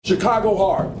Chicago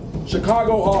hard.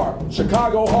 Chicago hard.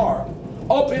 Chicago hard.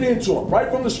 Up and into him right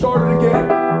from the start of the game.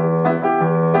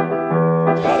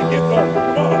 Gotta get going.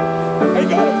 Come on. They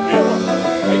gotta feel him.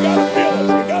 They gotta feel us.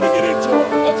 They gotta get into him.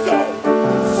 Let's go.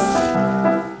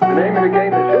 The name of the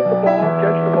game is hit the ball,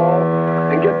 catch the ball,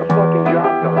 and get the fucking job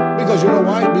done. Because you know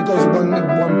why? Because when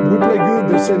we play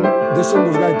good, they send those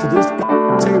guys to this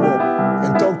table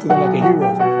and talk to them like a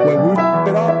hero. When we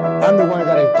it up, I'm the one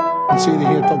that gotta sit here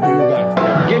and talk to you guys.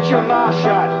 Get your mouth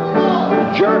shut,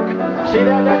 jerk. See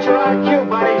that? That's your IQ,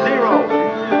 buddy. Zero.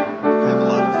 Have a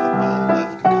lot of football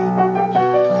left to go.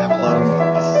 Have a lot of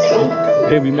football left to go.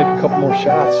 Hey, we make a couple more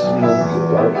shots, you know,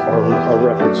 our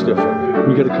record's different.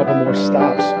 We get a couple more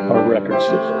stops, our record's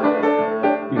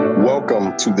different. You know?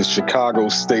 Welcome to the Chicago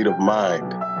State of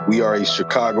Mind. We are a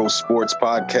Chicago sports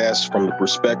podcast from the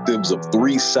perspectives of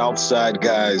three Southside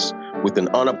guys with an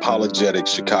unapologetic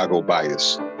Chicago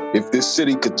bias. If this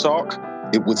city could talk,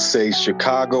 it would say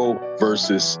Chicago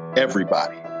versus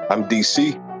everybody. I'm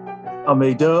DC. I'm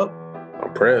A-Dub.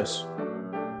 I'm Press.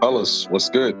 Fellas, what's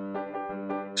good?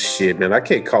 Shit, man, I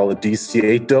can't call it DC.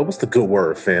 A-Dub. What's the good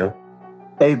word, fam?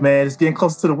 Hey, man, it's getting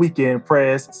closer to the weekend,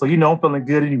 Press. So, you know, I'm feeling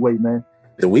good anyway, man.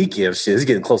 The weekend, shit, it's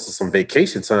getting close to some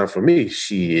vacation time for me.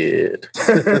 Shit.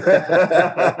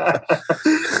 I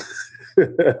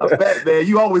bet, man.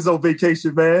 You always on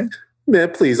vacation, man.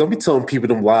 Man, please, don't be telling people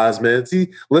them lies, man.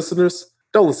 See, listeners,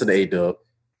 don't listen to A-Dub.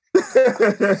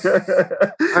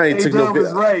 A-Dub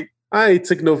is right. I ain't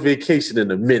took no vacation in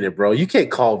a minute, bro. You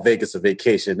can't call Vegas a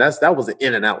vacation. That was an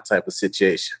in and out type of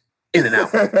situation. In and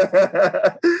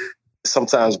out.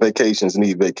 Sometimes vacations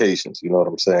need vacations. You know what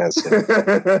I'm saying? So. See,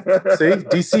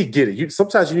 DC, get it.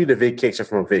 Sometimes you need a vacation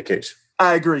from a vacation.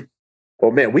 I agree.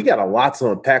 Well, man, we got a lot to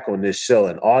unpack on this show.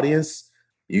 And audience,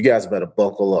 you guys better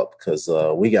buckle up because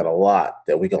we got a lot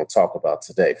that we're going to talk about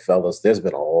today. Fellas, there's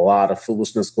been a lot of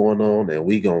foolishness going on, and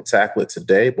we're going to tackle it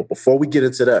today. But before we get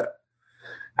into that,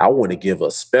 I want to give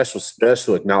a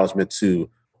special acknowledgement to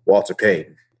Walter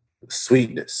Payton.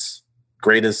 Sweetness,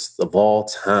 greatest of all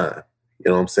time. You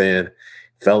know what I'm saying?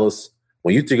 Fellas,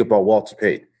 when you think about Walter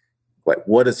Payton, like,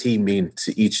 what does he mean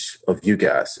to each of you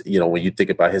guys? You know, when you think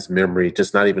about his memory,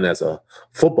 just not even as a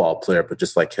football player, but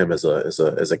just like him as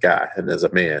a guy and as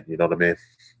a man. You know what I mean?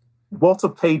 Walter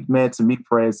Payton, man, to me,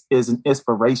 Prez, is an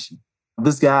inspiration.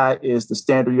 This guy is the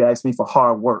standard, you ask me, for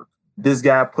hard work. This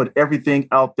guy put everything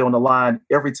out there on the line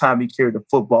every time he carried the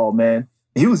football, man.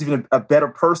 He was even a better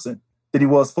person than he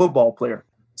was football player.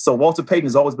 So Walter Payton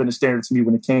has always been a standard to me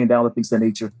when it came down to things of that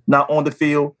nature. Not on the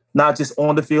field, not just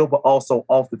on the field, but also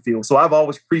off the field. So I've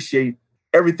always appreciated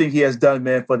everything he has done,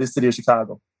 man, for this city of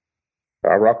Chicago.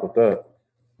 I rock with that.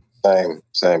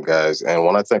 Same, guys. And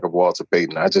when I think of Walter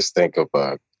Payton, I just think of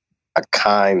a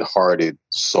kind-hearted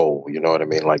soul. You know what I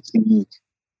mean? Like, he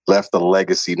left a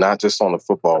legacy, not just on the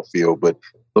football field, but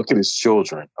look at his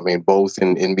children. I mean, both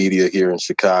in media here in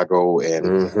Chicago,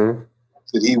 and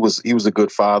he was a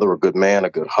good father, a good man, a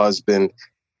good husband.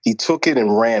 He took it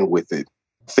and ran with it,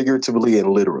 figuratively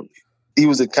and literally. He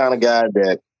was the kind of guy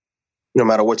that no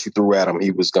matter what you threw at him,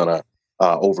 he was going to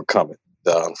overcome it.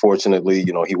 Unfortunately,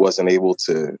 you know, he wasn't able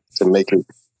to make it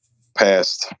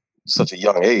past such a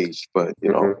young age, but,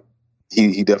 you know,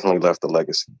 he definitely left a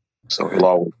legacy. So he'll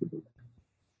always be.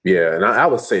 Yeah, and I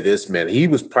would say this, man. He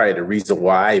was probably the reason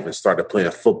why I even started playing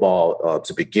football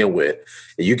to begin with.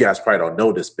 And you guys probably don't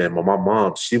know this, man, but my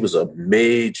mom, she was a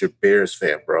major Bears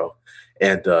fan, bro.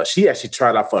 And she actually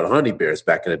tried out for the Honey Bears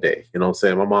back in the day. You know what I'm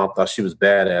saying? My mom thought she was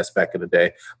badass back in the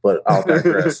day, but I'll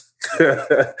digress.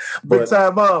 Big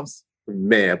time moms.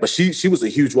 Man, but she was a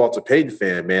huge Walter Payton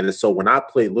fan, man. And so when I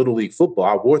played Little League football,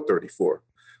 I wore 34.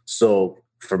 So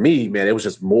for me, man, it was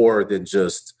just more than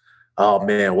just, oh,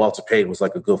 man, Walter Payton was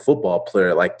like a good football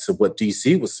player. Like, to what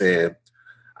DC was saying,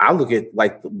 I look at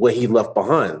like what he left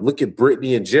behind. Look at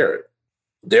Brittany and Jared.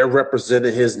 They're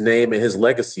representing his name and his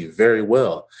legacy very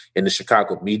well in the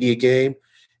Chicago media game.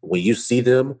 When you see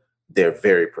them, they're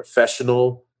very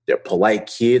professional. They're polite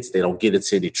kids. They don't get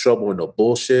into any trouble or no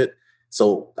bullshit.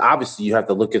 So obviously you have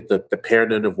to look at the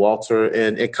parenting of Walter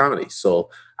and Connie. So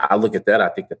I look at that. I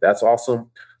think that's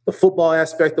awesome. The football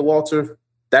aspect of Walter,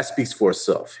 that speaks for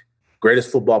itself.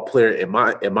 Greatest football player, in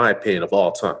my opinion, of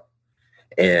all time.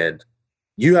 And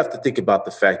you have to think about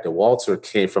the fact that Walter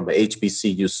came from an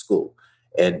HBCU school.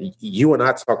 And you and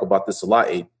I talk about this a lot,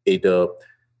 A-Dub,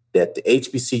 that the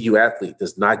HBCU athlete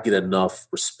does not get enough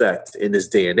respect in this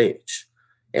day and age.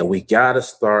 And we got to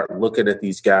start looking at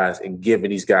these guys and giving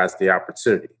these guys the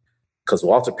opportunity. Because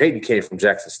Walter Payton came from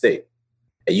Jackson State.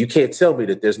 And you can't tell me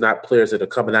that there's not players that are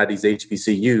coming out of these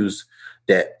HBCUs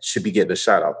that should be getting a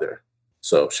shot out there.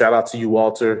 So shout out to you,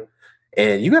 Walter.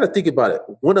 And you got to think about it.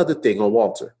 One other thing on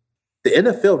Walter. The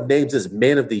NFL names his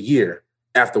man of the year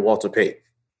after Walter Payton.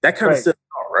 That kind of says it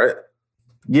all, right?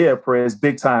 Yeah, Prez,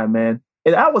 big time, man.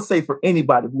 And I would say for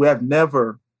anybody who have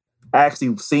never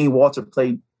actually seen Walter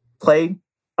play,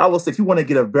 I will say if you want to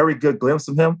get a very good glimpse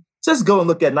of him, just go and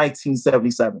look at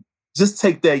 1977. Just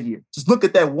take that year. Just look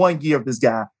at that 1 year of this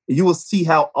guy, and you will see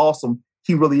how awesome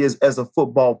he really is as a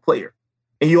football player.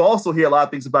 And you also hear a lot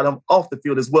of things about him off the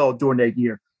field as well during that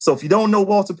year. So if you don't know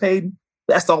Walter Payton,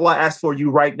 that's all I ask for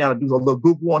you right now to do a little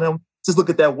Google on him. Just look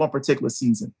at that one particular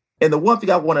season. And the one thing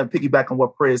I want to piggyback on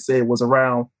what Prez said was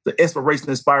around the inspiration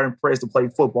inspiring Prez to play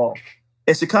football.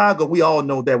 In Chicago, we all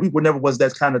know that we never was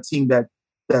that kind of team that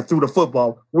threw the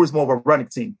football. We was more of a running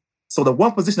team. So the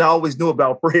one position I always knew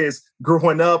about Prez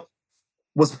growing up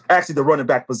was actually the running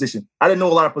back position. I didn't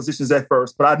know a lot of positions at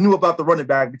first, but I knew about the running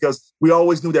back because we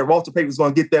always knew that Walter Payton was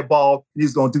going to get that ball and he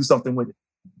was going to do something with it.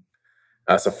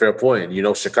 That's a fair point. You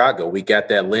know, Chicago, we got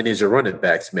that lineage of running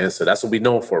backs, man. So that's what we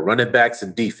know for, running backs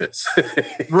and defense.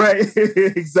 Right,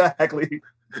 exactly.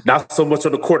 Not so much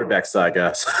on the quarterback side,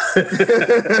 guys.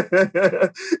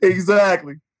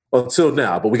 Exactly. Until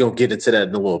now, but we're going to get into that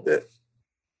in a little bit.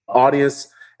 Audience,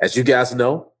 as you guys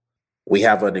know, we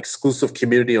have an exclusive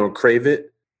community on Crave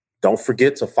It. Don't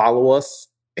forget to follow us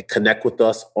and connect with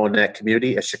us on that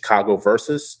community at Chicago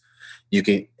Versus. You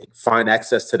can find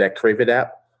access to that Crave It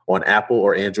app on Apple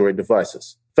or Android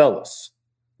devices. Fellas,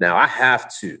 now I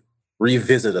have to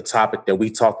revisit a topic that we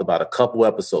talked about a couple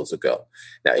episodes ago.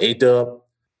 Now, A-Dub,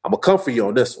 I'm going to come for you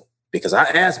on this one because I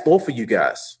asked both of you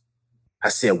guys. I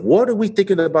said, what are we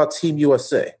thinking about Team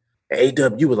USA? And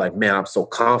A-Dub, you were like, man, I'm so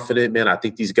confident, man. I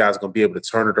think these guys are going to be able to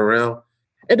turn it around.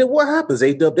 And then what happens,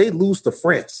 A-Dub? They lose to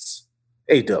France.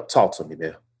 A-Dub, talk to me,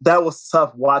 man. That was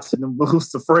tough watching them lose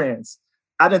to France.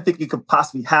 I didn't think it could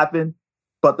possibly happen.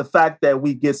 But the fact that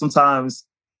we sometimes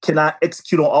cannot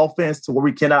execute on offense to where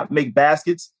we cannot make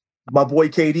baskets. My boy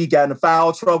KD got into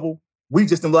foul trouble. We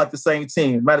just didn't look like the same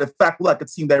team. Matter of fact, we like a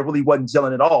team that really wasn't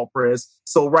gelling at all, Prez.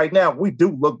 So right now, we do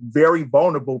look very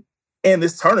vulnerable in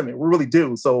this tournament. We really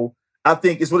do. So I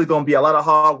think it's really going to be a lot of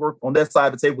hard work on that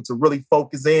side of the table to really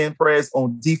focus in, Prez,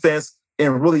 on defense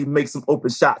and really make some open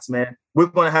shots, man. We're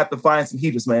going to have to find some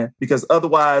heaters, man, because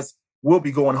otherwise we'll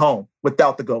be going home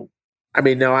without the goal. I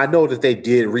mean, now I know that they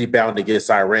did rebound against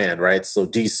Iran, right? So,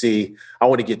 DC, I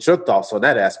want to get your thoughts on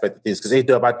that aspect of things because,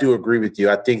 A-Dub, I do agree with you.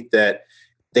 I think that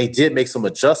they did make some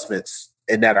adjustments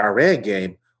in that Iran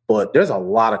game, but there's a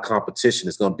lot of competition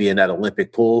that's going to be in that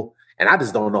Olympic pool, and I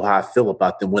just don't know how I feel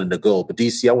about them winning the gold. But,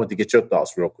 DC, I want to get your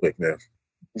thoughts real quick, man.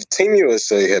 Team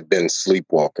USA had been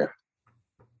sleepwalking.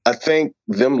 I think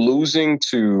them losing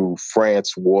to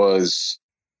France was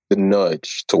the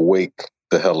nudge to wake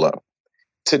the hell up.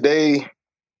 Today,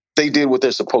 they did what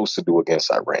they're supposed to do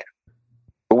against Iran.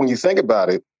 But when you think about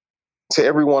it, to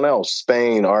everyone else,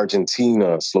 Spain,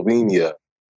 Argentina, Slovenia,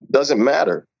 doesn't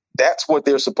matter. That's what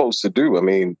they're supposed to do. I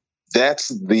mean, that's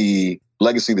the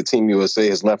legacy the Team USA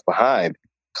has left behind,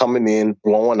 coming in,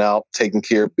 blowing out, taking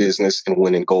care of business, and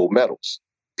winning gold medals,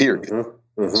 period.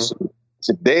 Mm-hmm. Mm-hmm. So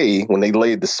today, when they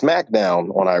laid the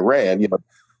smackdown on Iran,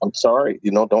 I'm sorry,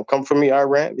 don't come for me,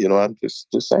 Iran. I'm just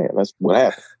saying, that's what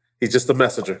happened. He's just a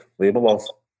messenger. Leave him alone.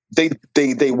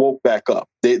 They woke back up.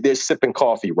 They're sipping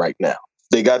coffee right now.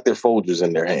 They got their Folgers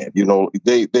in their hand.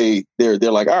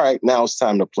 They're like, all right, now it's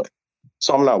time to play.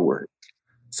 So I'm not worried.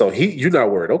 So you're not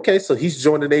worried. Okay, so he's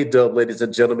joining A-Dub, ladies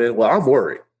and gentlemen. Well, I'm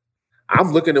worried.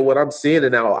 I'm looking at what I'm seeing,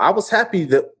 and now I was happy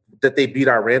that they beat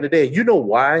Iran today. You know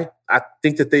why I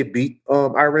think that they beat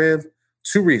Iran?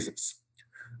 2 reasons.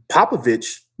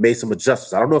 Popovich made some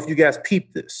adjustments. I don't know if you guys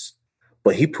peeped this,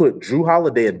 but he put Drew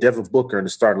Holiday and Devin Booker in the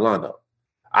starting lineup.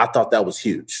 I thought that was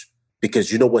huge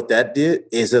because you know what that did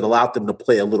is it allowed them to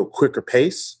play a little quicker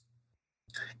pace.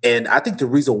 And I think the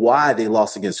reason why they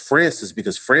lost against France is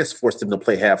because France forced them to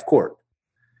play half court.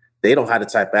 They don't have the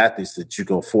type of athletes that you're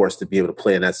going to force to be able to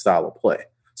play in that style of play.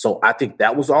 So I think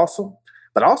that was awesome.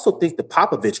 But I also think that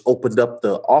Popovich opened up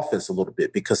the offense a little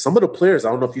bit because some of the players, I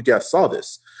don't know if you guys saw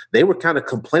this, they were kind of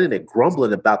complaining and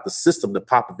grumbling about the system that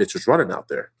Popovich was running out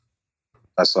there.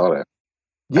 I saw that.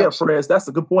 Yeah, Perez, that's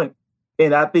a good point.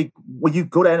 And I think when you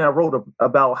go down that road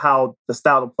about how the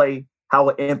style of play, how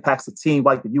it impacts a team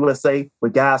like the USA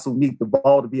with guys who need the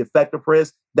ball to be effective,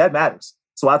 Perez, that matters.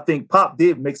 So I think Pop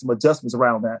did make some adjustments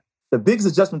around that. The biggest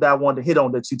adjustment that I wanted to hit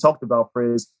on that you talked about,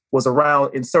 Perez, was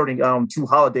around inserting Drew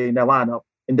Holiday in that lineup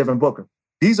and Devin Booker.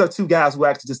 These are 2 guys who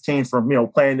actually just came from,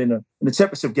 playing in the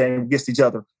championship game against each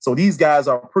other. So these guys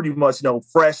are pretty much,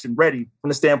 fresh and ready from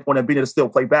the standpoint of being able to still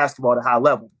play basketball at a high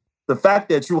level. The fact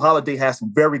that Drew Holiday has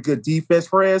some very good defense,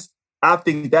 Perez, I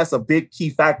think that's a big key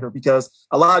factor because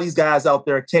a lot of these guys out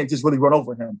there can't just really run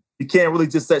over him. You can't really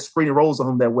just set screen and rolls on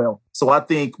him that well. So I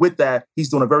think with that, he's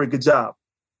doing a very good job.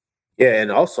 Yeah,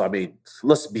 and also, I mean,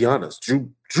 let's be honest.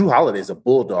 Drew Holiday is a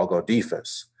bulldog on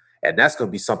defense. And that's going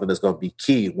to be something that's going to be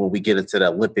key when we get into the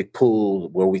Olympic pool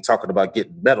where we're talking about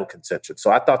getting medal contention.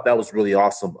 So I thought that was really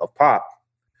awesome of Pop.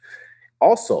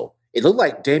 Also, it looked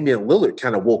like Damian Lillard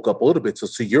kind of woke up a little bit. So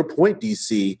to your point,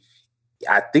 DC,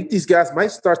 I think these guys might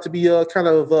start to be kind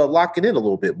of locking in a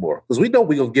little bit more because we know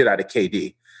we're going to get out of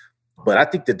KD. But I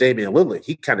think that Damian Lillard,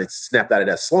 he kind of snapped out of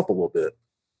that slump a little bit.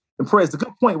 And Perez, the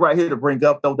good point right here to bring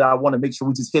up, though, that I want to make sure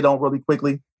we just hit on really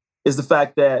quickly is the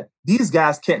fact that these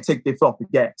guys can't take their foot off the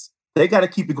gas. They got to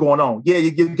keep it going on. Yeah,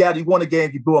 you won a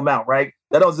game, you blew them out, right?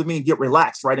 That doesn't mean get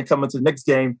relaxed, right? And come into the next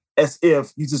game as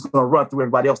if you're just going to run through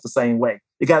everybody else the same way.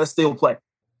 You got to still play.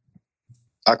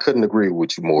 I couldn't agree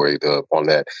with you more on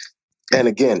that. And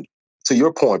again, to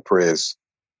your point, Perez,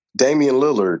 Damian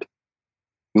Lillard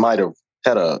might have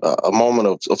had a moment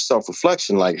of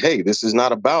self-reflection like, hey, this is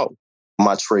not about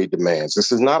my trade demands.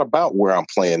 This is not about where I'm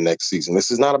playing next season.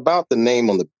 This is not about the name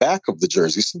on the back of the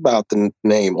jersey. It's about the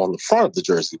name on the front of the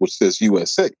jersey, which says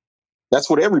USA.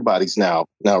 That's what everybody's now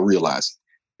realizing.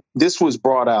 This was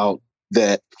brought out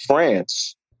that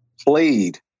France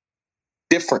played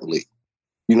differently,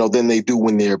 than they do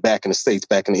when they're back in the States,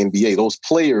 back in the NBA. Those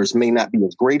players may not be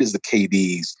as great as the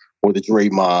KDs or the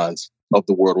Draymonds of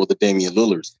the world or the Damian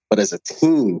Lillards, but as a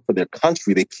team for their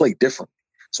country, they play differently.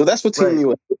 So that's what Team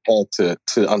USA had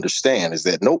to understand is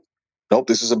that, nope,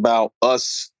 this is about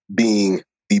us being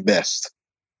the best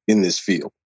in this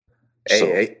field.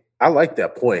 Hey, I like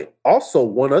that point. Also,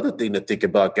 one other thing to think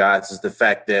about, guys, is the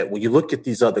fact that when you look at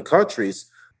these other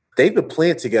countries, they've been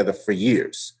playing together for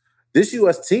years. This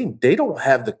U.S. team, they don't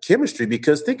have the chemistry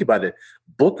because think about it.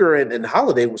 Booker and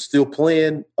Holiday were still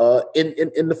playing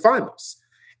in the finals.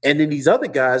 And then these other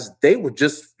guys, they were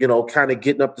just, kind of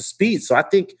getting up to speed. So I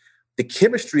think the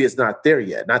chemistry is not there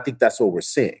yet. And I think that's what we're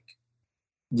seeing.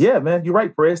 Yeah, man, you're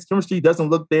right, Chris. Chemistry doesn't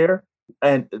look there.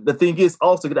 And the thing is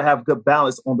also going to have good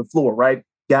balance on the floor, right?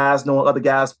 Guys knowing other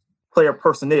guys, player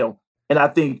personnel. And I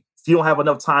think if you don't have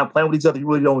enough time playing with each other, you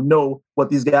really don't know what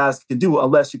these guys can do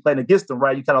unless you're playing against them,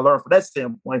 right? You kind of learn from that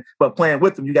standpoint. But playing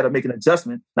with them, you got to make an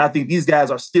adjustment. And I think these guys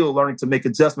are still learning to make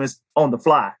adjustments on the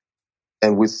fly.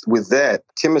 And with that,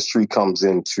 chemistry comes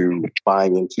into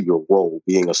buying into your role,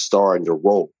 being a star in your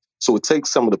role. So it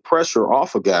takes some of the pressure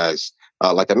off of guys,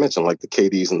 like I mentioned, like the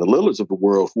KDs and the Lillards of the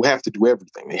world, who have to do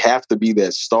everything. They have to be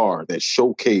that star, that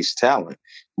showcase talent.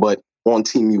 But on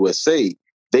Team USA,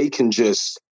 they can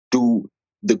just do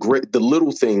the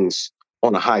little things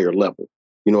on a higher level.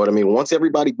 You know what I mean? Once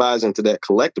everybody buys into that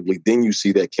collectively, then you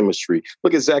see that chemistry.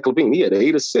 Look at Zach LaVine. He had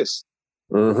 8 assists.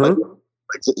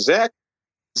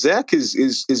 Zach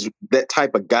is that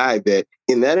type of guy that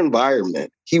in that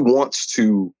environment, he wants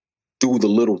to do the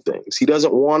little things. He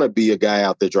doesn't want to be a guy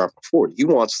out there dropping 40. He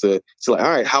wants to like,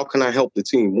 all right, how can I help the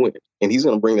team win? And he's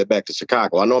going to bring that back to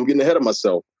Chicago. I know I'm getting ahead of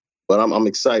myself, but I'm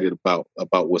excited about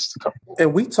what's to come.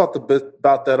 And we talked a bit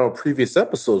about that on previous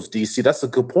episodes, DC. That's a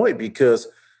good point because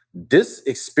this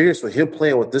experience with him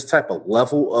playing with this type of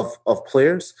level of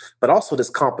players, but also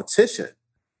this competition,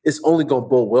 is only going to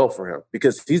bode well for him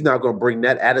because he's now going to bring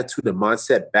that attitude and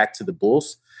mindset back to the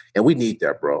Bulls. And we need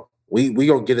that, bro. We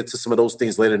going to get into some of those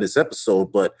things later in this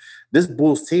episode, but this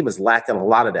Bulls team is lacking a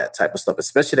lot of that type of stuff,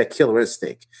 especially that killer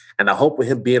instinct. And I hope with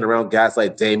him being around guys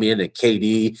like Damian and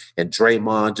KD and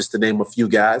Draymond, just to name a few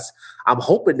guys, I'm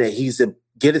hoping that he's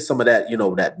getting some of that,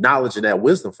 that knowledge and that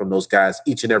wisdom from those guys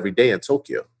each and every day in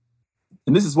Tokyo.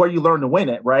 And this is where you learn to win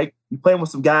at, right? You're playing with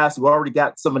some guys who already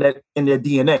got some of that in their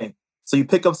DNA. So you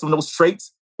pick up some of those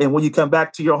traits, and when you come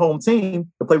back to your home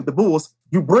team to play with the Bulls,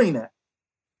 you bring that.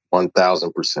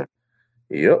 1,000%.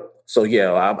 Yep. So,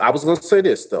 yeah, I was going to say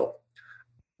this, though.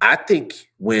 I think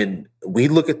when we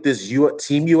look at this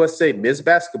Team USA men's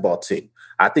basketball team,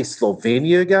 I think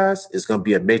Slovenia, guys, is going to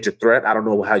be a major threat. I don't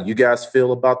know how you guys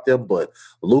feel about them, but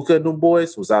Luka and them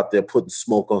boys was out there putting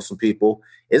smoke on some people.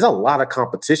 There's a lot of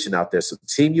competition out there. So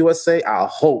Team USA, I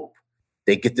hope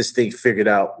they get this thing figured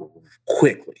out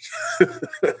quickly.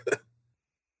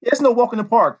 It's no walk in the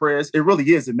park, Perez. It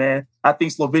really isn't, man. I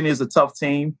think Slovenia is a tough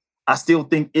team. I still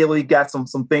think Italy got some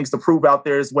things to prove out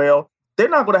there as well. They're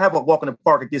not going to have a walk in the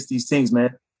park against these teams,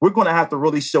 man. We're going to have to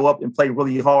really show up and play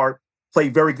really hard, play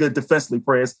very good defensively,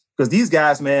 Perez, because these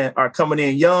guys, man, are coming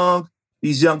in young,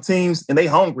 these young teams, and they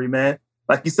hungry, man.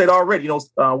 Like you said already, with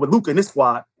Luka in this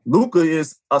squad, Luka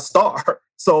is a star.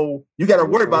 So you got to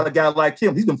worry about a guy like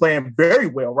him. He's been playing very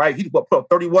well, right? He put up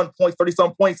 31 points,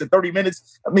 30-some points in 30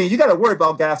 minutes. I mean, you got to worry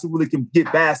about guys who really can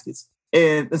get baskets.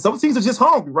 And some teams are just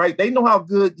hungry, right? They know how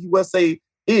good USA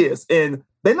is. And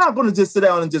they're not going to just sit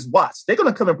down and just watch. They're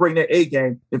going to come and bring their A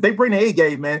game. If they bring their A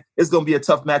game, man, it's going to be a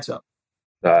tough matchup.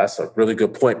 That's a really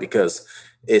good point because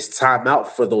it's time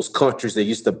out for those countries that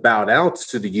used to bow down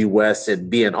to the U.S. and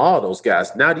be in all those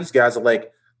guys. Now these guys are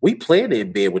like, we playing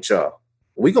in bed with y'all.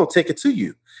 We're going to take it to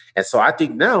you. And so I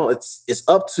think now it's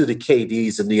up to the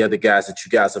KDs and the other guys that you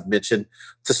guys have mentioned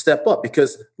to step up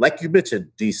because like you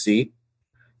mentioned, DC,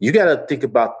 you got to think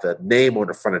about the name on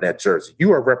the front of that jersey.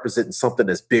 You are representing something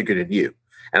that's bigger than you.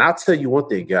 And I'll tell you one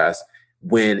thing, guys,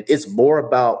 when it's more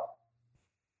about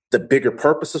the bigger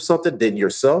purpose of something than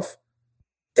yourself,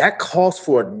 that calls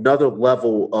for another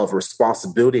level of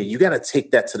responsibility. And you got to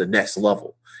take that to the next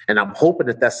level. And I'm hoping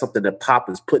that that's something that Pop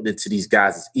is putting into these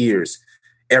guys' ears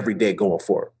every day going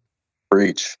forward.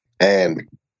 Preach. And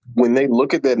when they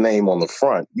look at that name on the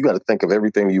front, you got to think of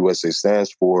everything the USA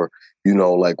stands for,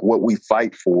 like what we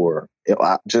fight for,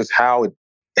 just how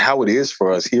it is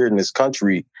for us here in this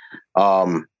country.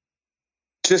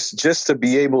 Just to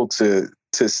be able to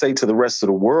say to the rest of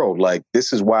the world, like,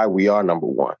 this is why we are number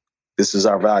one. This is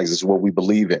our values. This is what we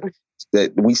believe in,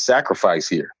 that we sacrifice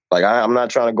here. Like, I'm not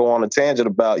trying to go on a tangent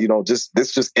about,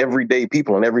 just everyday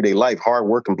people in everyday life,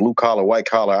 hardworking, blue collar, white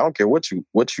collar. I don't care what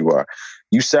you are.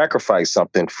 You sacrifice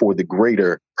something for the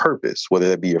greater purpose, whether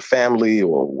that be your family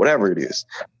or whatever it is.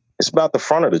 It's about the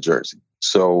front of the jersey.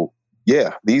 So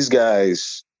yeah, these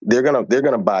guys, they're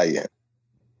gonna buy in.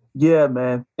 Yeah,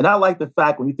 man. And I like the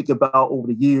fact when you think about over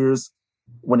the years,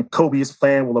 when Kobe is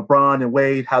playing with LeBron and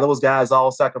Wade, how those guys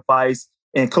all sacrifice.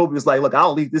 And Kobe was like, look,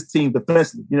 I'll lead this team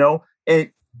defensively,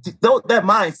 And that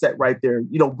mindset right there,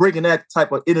 bringing that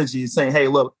type of energy, saying, hey,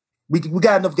 look, we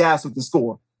got enough guys who can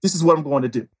score. This is what I'm going to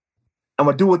do. I'm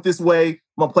going to do it this way.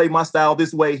 I'm going to play my style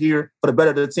this way here for the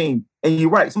better of the team. And you're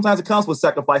right. Sometimes it comes with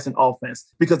sacrificing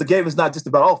offense because the game is not just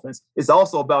about offense. It's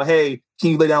also about, hey,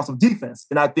 can you lay down some defense?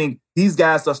 And I think these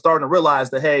guys are starting to realize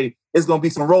that, hey, it's going to be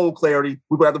some role clarity.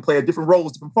 We're going to have to play different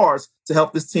roles, different parts to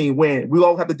help this team win. We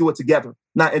all have to do it together,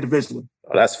 not individually.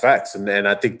 Well, that's facts. And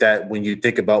I think that when you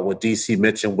think about what DC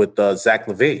mentioned with Zach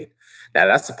LaVine, now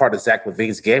that's the part of Zach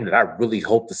LaVine's game that I really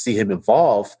hope to see him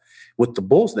involve with the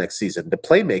Bulls next season, the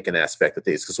playmaking aspect of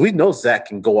things, because we know Zach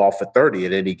can go off at 30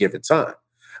 at any given time.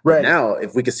 Right. But now,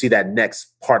 if we can see that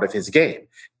next part of his game,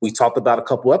 we talked about a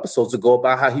couple episodes ago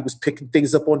about how he was picking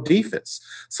things up on defense.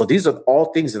 So these are all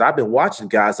things that I've been watching,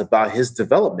 guys, about his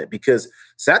development, because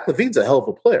Zach LaVine's a hell of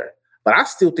a player, but I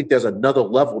still think there's another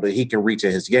level that he can reach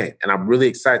in his game. And I'm really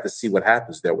excited to see what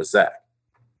happens there with Zach.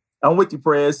 I'm with you,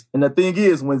 Prez. And the thing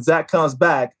is, when Zach comes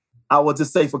back, I will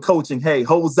just say for coaching, hey,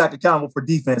 hold Zach accountable for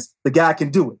defense. The guy can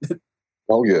do it.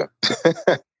 Oh, yeah.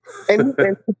 and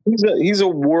he's a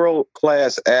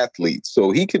world-class athlete.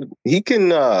 So he can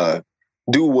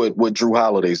do what Drew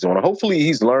Holiday's doing. Hopefully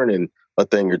he's learning a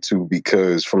thing or two,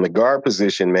 because from the guard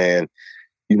position, man,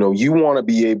 you want to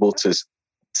be able to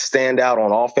stand out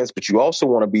on offense, but you also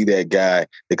want to be that guy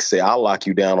that can say, I'll lock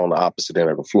you down on the opposite end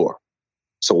of the floor.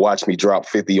 So watch me drop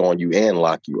 50 on you and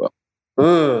lock you up.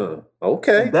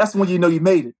 Okay. And that's when you know you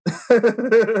made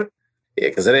it. Yeah,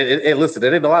 because listen,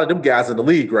 there ain't a lot of them guys in the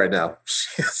league right now.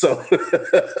 So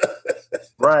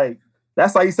right.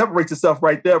 That's how you separate yourself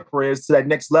right there, Perez, to that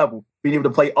next level, being able to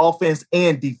play offense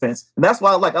and defense. And that's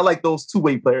why I like those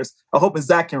two-way players. I'm hoping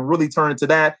Zach can really turn into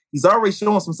that. He's already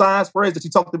showing some signs, Perez, that you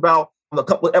talked about a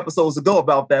couple of episodes ago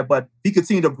about that. But if he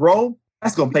continue to grow,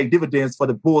 that's going to pay dividends for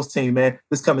the Bulls team, man,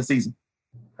 this coming season.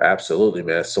 Absolutely,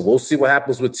 man. So we'll see what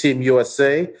happens with Team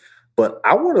USA. But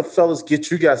I want to, fellas,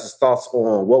 get you guys' thoughts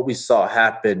on what we saw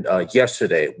happen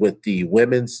yesterday with the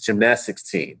women's gymnastics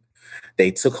team.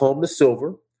 They took home the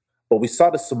silver, but we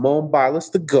saw that Simone Biles,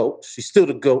 the GOAT, she's still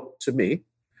the GOAT to me.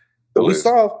 But we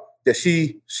saw that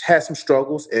she had some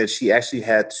struggles, and she actually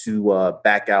had to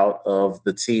back out of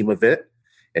the team event.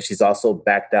 And she's also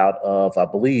backed out of, I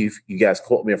believe, you guys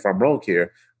quote me if I'm wrong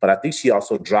here, but I think she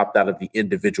also dropped out of the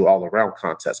individual all-around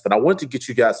contest. But I wanted to get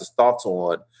you guys' thoughts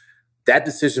on that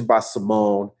decision by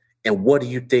Simone, and what do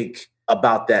you think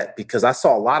about that? Because I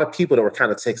saw a lot of people that were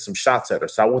kind of taking some shots at her.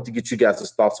 So I want to get you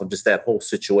guys' thoughts on just that whole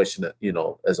situation,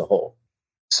 as a whole.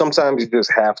 Sometimes you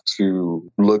just have to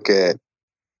look at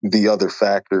the other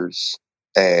factors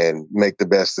and make the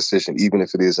best decision, even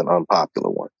if it is an unpopular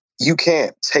one. You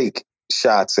can't take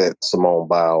shots at Simone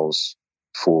Biles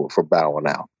for bowing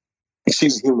out.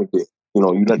 She's a human being.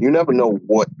 You never know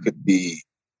what could be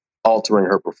altering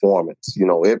her performance.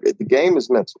 The game is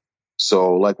mental.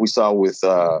 So like we saw with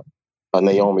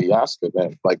Naomi Osaka,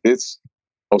 man, like this,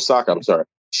 Osaka, I'm sorry.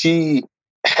 She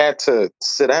had to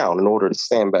sit down in order to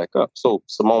stand back up. So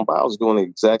Simone Biles is doing the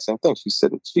exact same thing. She's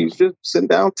just sitting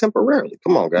down temporarily.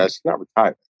 Come on, guys. She's not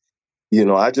retired. You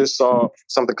know, I just saw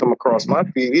something come across my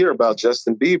feed here about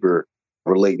Justin Bieber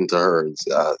relating to her.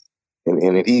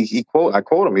 And I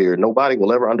quote him here, "Nobody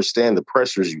will ever understand the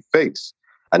pressures you face.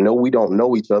 I know we don't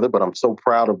know each other, but I'm so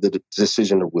proud of the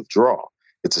decision to withdraw.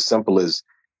 It's as simple as,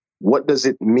 what does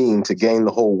it mean to gain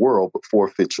the whole world but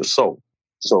forfeit your soul?"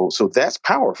 So that's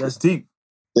powerful. That's deep.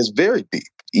 It's very deep.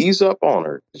 Ease up on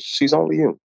her. She's only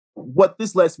human. What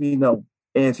this lets me know,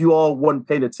 and if you all weren't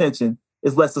paying attention,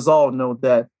 it lets us all know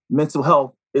that mental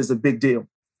health is a big deal.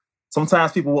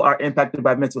 Sometimes people are impacted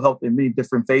by mental health in many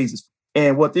different phases.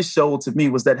 And what this showed to me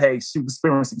was that, hey, she was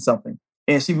experiencing something.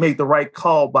 And she made the right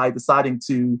call by deciding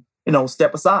to,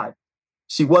 step aside.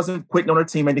 She wasn't quitting on her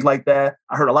team, anything like that.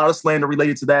 I heard a lot of slander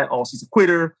related to that. Oh, she's a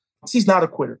quitter. She's not a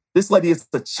quitter. This lady is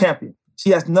a champion.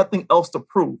 She has nothing else to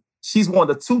prove. She's one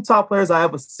of the 2 top players I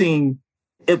ever seen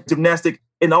in gymnastics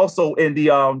and also in the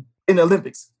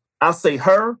Olympics. I say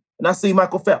her and I see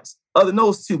Michael Phelps. Other than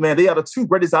those 2, man, they are the 2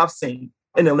 greatest I've seen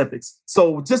in the Olympics.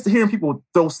 So just hearing people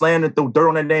throw slander, throw dirt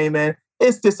on their name, man,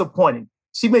 it's disappointing.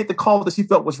 She made the call that she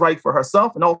felt was right for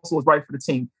herself and also was right for the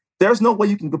team. There's no way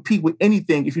you can compete with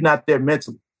anything if you're not there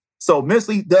mentally. So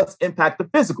mentally does impact the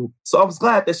physical. So I was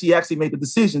glad that she actually made the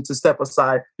decision to step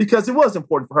aside, because it was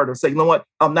important for her to say, you know what,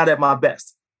 I'm not at my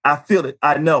best. I feel it.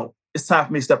 I know it's time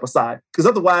for me to step aside, because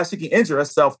otherwise she can injure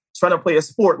herself trying to play a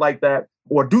sport like that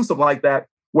or do something like that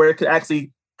where it could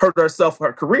actually hurt herself,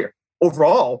 her career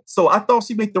overall. So I thought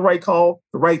she made the right call,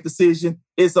 the right decision.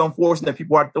 It's unfortunate that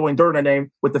people are throwing dirt on her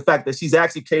name with the fact that she's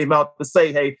actually came out to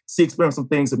say, hey, she experienced some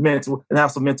things of mental and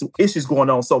have some mental issues going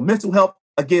on. So mental health,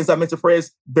 again, as I mentioned, Fred,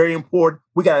 is very important.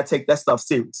 We got to take that stuff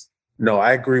serious. No,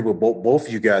 I agree with both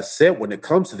of you guys said when it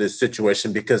comes to this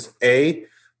situation, because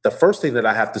the first thing that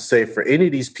I have to say for any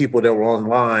of these people that were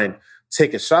online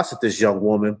taking shots at this young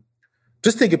woman,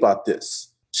 just think about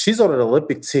this. She's on an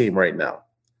Olympic team right now.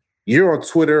 You're on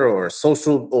Twitter or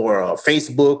social or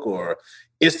Facebook or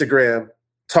Instagram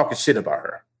talking shit about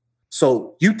her.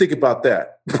 So you think about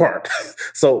that part.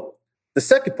 So the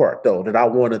second part, though, that I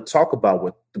want to talk about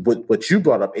with what you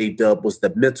brought up, A-Dub, was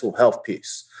the mental health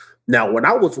piece. Now, when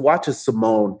I was watching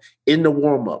Simone in the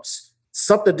warm-ups,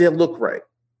 something didn't look right.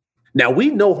 Now, we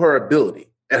know her ability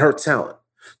and her talent.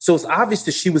 So it's obvious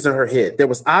that she was in her head. There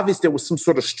was some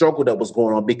sort of struggle that was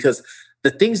going on, because the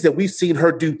things that we've seen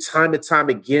her do time and time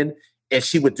again, and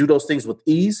she would do those things with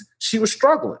ease, she was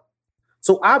struggling.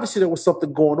 So obviously there was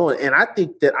something going on. And I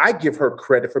think that I give her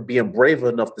credit for being brave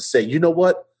enough to say, you know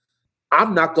what?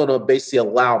 I'm not going to basically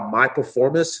allow my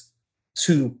performance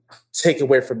to take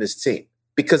away from this team.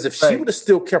 Because if she would have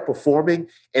still kept performing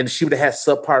and she would have had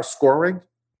subpar scoring,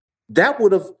 that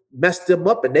would have messed them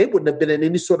up and they wouldn't have been in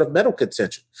any sort of medal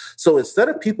contention. So instead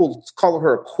of people calling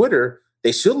her a quitter,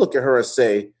 they should look at her and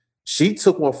say, she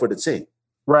took one for the team.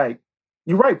 Right.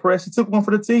 You're right, Press. She took one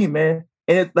for the team, man.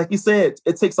 And like you said,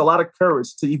 it takes a lot of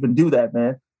courage to even do that,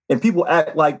 man. And people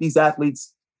act like these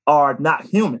athletes are not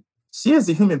human. She is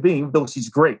a human being, even though she's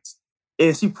great.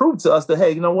 And she proved to us that,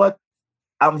 hey, you know what?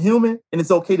 I'm human and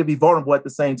it's okay to be vulnerable at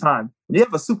the same time. When you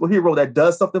have a superhero that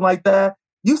does something like that,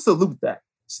 you salute that.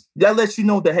 That lets you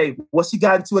know that, hey, what she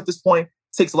got into at this point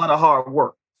takes a lot of hard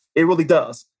work. It really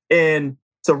does. And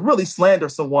to really slander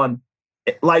someone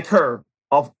like her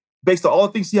based on all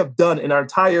the things she have done in her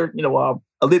entire,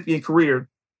 Olympian career,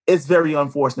 it's very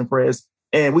unfortunate, Prez.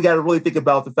 And we got to really think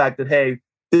about the fact that, hey,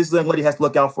 this young lady has to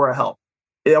look out for her health.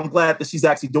 And I'm glad that she's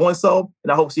actually doing so.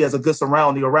 And I hope she has a good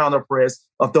surrounding around her, Prez,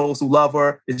 of those who love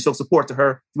her and show support to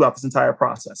her throughout this entire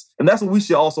process. And that's what we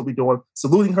should also be doing,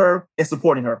 saluting her and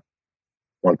supporting her.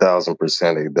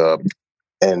 1,000%, A-Dub.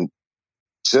 And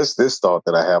just this thought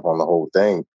that I have on the whole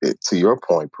thing, to your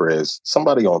point, Perez,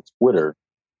 somebody on Twitter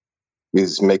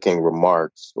is making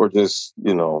remarks or just,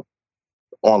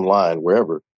 online,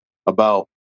 wherever, about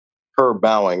her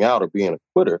bowing out or being a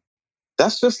quitter.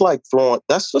 That's just like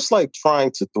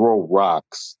trying to throw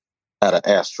rocks at an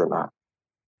astronaut.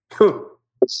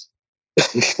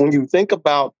 When you think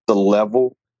about the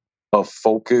level of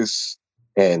focus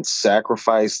and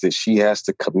sacrifice that she has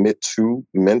to commit to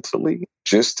mentally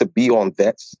just to be on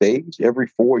that stage every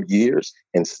 4 years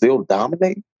and still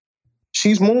dominate,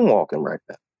 she's moonwalking right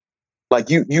now. Like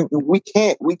we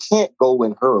can't go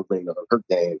in her arena, her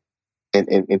game, and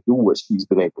do what she's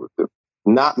been able to do.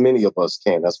 Not many of us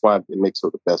can. That's why it makes her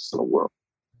the best in the world.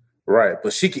 Right,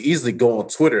 but she could easily go on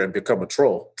Twitter and become a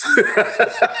troll.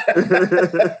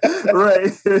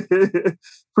 Right.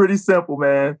 Pretty simple,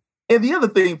 man. And the other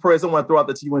thing, Perez, I want to throw out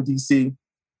that to you in DC,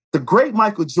 the great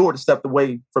Michael Jordan stepped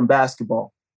away from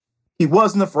basketball. He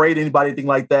wasn't afraid of anybody, anything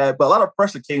like that. But a lot of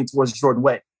pressure came towards Jordan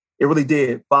Way. It really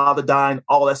did. Father dying,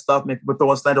 all that stuff, man, people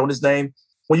throwing slander on his name.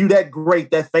 When you that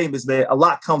great, that famous, man, a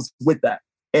lot comes with that.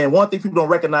 And one thing people don't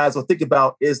recognize or think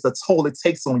about is the toll it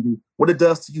takes on you, what it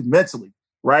does to you mentally,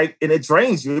 right? And it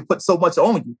drains you. It puts so much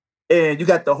on you. And you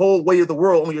got the whole weight of the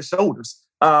world on your shoulders,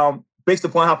 based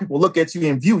upon how people look at you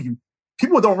and view you.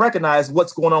 People don't recognize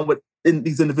what's going on in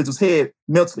these individuals' head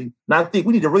mentally. And I think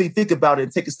we need to really think about it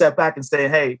and take a step back and say,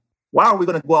 hey, why are we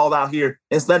going to go all out here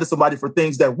and slander somebody for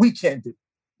things that we can't do?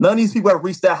 None of these people have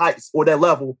reached that heights or that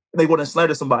level and they want to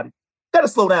slander somebody. Got to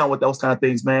slow down with those kind of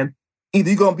things, man. Either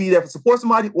you're going to be there to support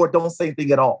somebody or don't say anything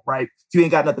at all, right? If you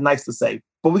ain't got nothing nice to say.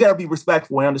 But we got to be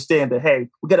respectful and understand that, hey,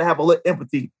 we got to have a little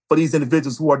empathy for these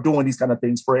individuals who are doing these kind of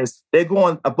things for us. They're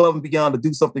going above and beyond to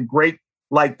do something great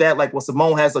like that, like what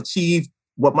Simone has achieved,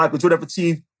 what Michael Jordan have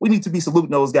achieved. We need to be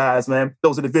saluting those guys, man,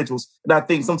 those individuals. And I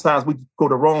think sometimes we go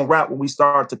the wrong route when we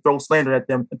start to throw slander at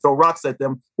them and throw rocks at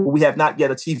them when we have not yet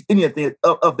achieved anything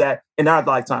of that in our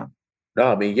lifetime.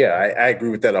 No, I mean, yeah, I agree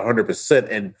with that 100%.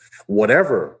 And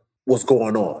whatever was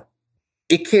going on,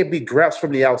 it can't be grasped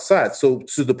from the outside. So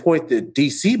to the point that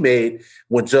DC made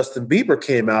when Justin Bieber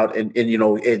came out and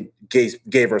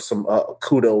gave her some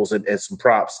kudos and some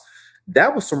props,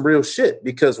 that was some real shit.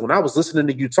 Because when I was listening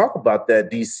to you talk about that,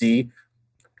 DC,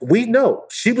 we know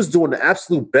she was doing the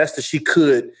absolute best that she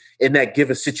could in that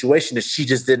given situation, that she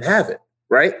just didn't have it,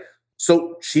 right?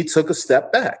 So she took a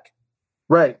step back.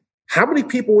 Right. How many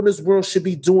people in this world should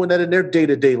be doing that in their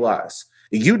day-to-day lives?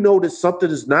 You know that something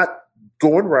is not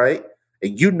going right,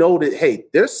 and you know that, hey,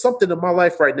 there's something in my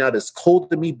life right now that's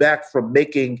holding me back from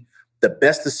making the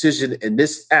best decision in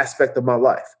this aspect of my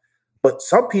life. But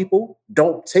some people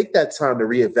don't take that time to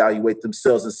reevaluate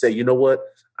themselves and say, you know what,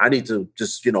 I need to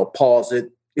just, pause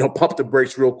it, pump the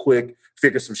brakes real quick,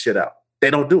 figure some shit out. They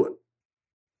don't do it.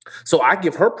 So I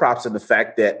give her props in the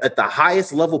fact that at the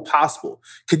highest level possible,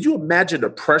 could you imagine the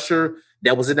pressure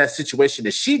that was in that situation,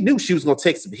 that she knew she was going to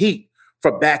take some heat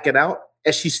for backing out,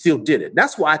 and she still did it?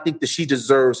 That's why I think that she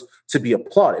deserves to be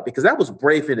applauded, because that was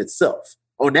brave in itself.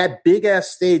 On that big ass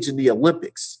stage in the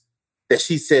Olympics, that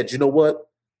she said, you know what,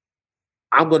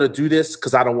 I'm going to do this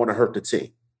because I don't want to hurt the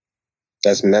team.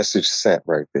 That's message sent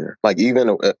right there. Like even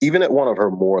at one of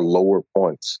her more lower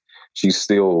points, she's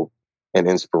still an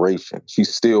inspiration.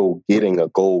 She's still getting a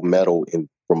gold medal in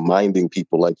reminding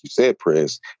people, like you said,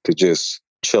 Prez, to just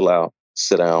chill out,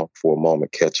 sit down for a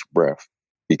moment, catch your breath,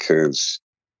 because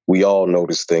we all know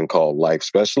this thing called life,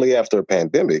 especially after a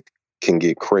pandemic, can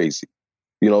get crazy.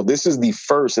 This is the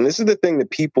first, and this is the thing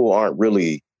that people aren't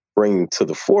really bringing to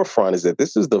the forefront, is that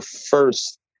this is the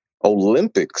first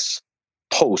Olympics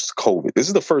post-COVID. This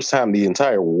is the first time the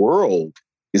entire world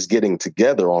is getting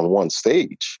together on one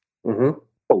stage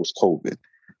post-COVID.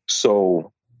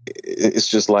 So it's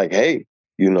just like, hey,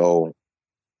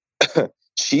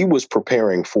 she was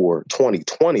preparing for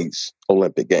 2020's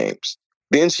Olympic Games.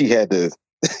 Then she had to,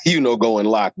 go in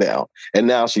lockdown. And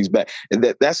now she's back.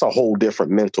 And that's a whole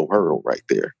different mental hurdle right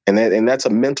there. And that's a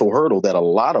mental hurdle that a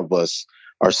lot of us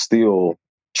are still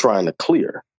trying to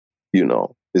clear,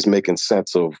 is making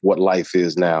sense of what life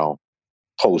is now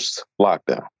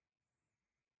post-lockdown.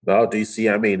 Well,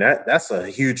 DC, I mean, that's a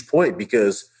huge point,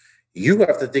 because you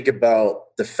have to think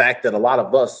about the fact that a lot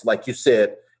of us, like you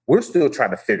said, we're still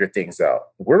trying to figure things out.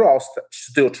 We're all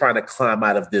still trying to climb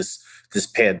out of this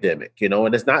pandemic,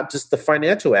 and it's not just the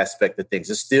financial aspect of things.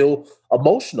 It's still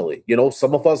emotionally,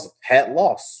 some of us had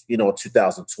loss, in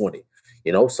 2020.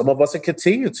 Some of us have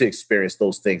continued to experience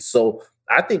those things. So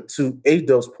I think, to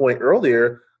Ado's point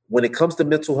earlier, when it comes to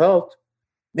mental health,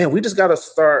 man, we just got to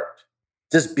start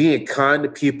just being kind to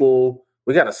people.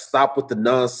 We got to stop with the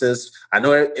nonsense. I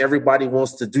know everybody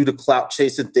wants to do the clout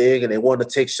chasing thing, and they want to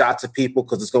take shots at people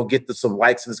because it's going to get them some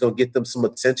likes and it's going to get them some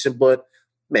attention. But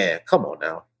man, come on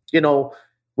now.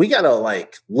 We got to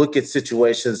look at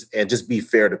situations and just be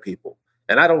fair to people.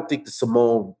 And I don't think that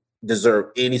Simone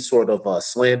deserved any sort of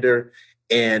slander.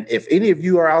 And if any of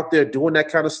you are out there doing that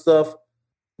kind of stuff,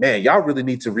 man, y'all really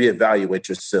need to reevaluate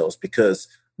yourselves, because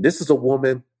this is a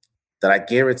woman that I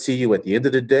guarantee you, at the end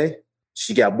of the day,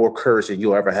 she got more courage than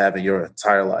you'll ever have in your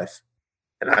entire life.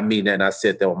 And I mean that, and I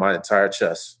said that with my entire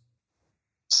chest.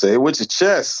 Say it with your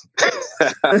chest.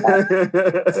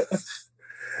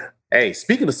 Hey,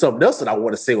 speaking of something else that I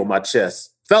want to say with my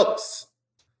chest, fellas,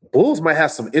 Bulls might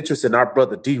have some interest in our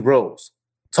brother D Rose.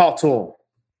 Talk to him.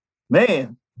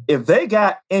 Man, if they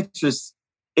got interest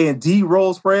in D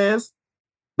Rose, Prez,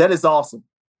 that is awesome.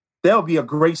 That would be a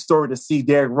great story to see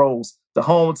Derrick Rose, the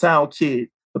hometown kid,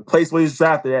 the place where he's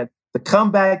drafted at, to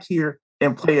come back here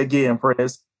and play again,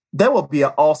 Prez. That would be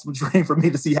an awesome dream for me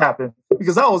to see happen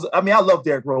because I love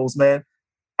Derrick Rose, man.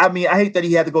 I hate that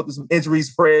he had to go through some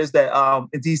injuries, Perez, that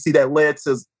in DC that led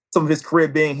to some of his career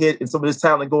being hit and some of his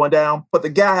talent going down. But the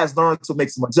guy has learned to make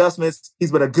some adjustments.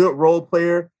 He's been a good role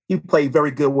player. He played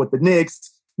very good with the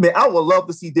Knicks. Man, I would love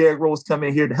to see Derrick Rose come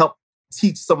in here to help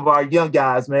teach some of our young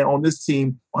guys, man, on this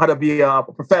team how to be a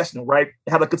professional, right?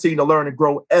 How to continue to learn and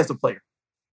grow as a player.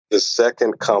 The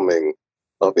second coming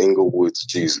of Englewood's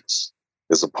Jesus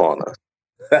is upon us.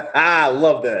 I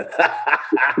love that.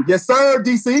 Yes, sir,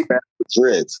 DC.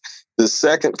 Dreads. The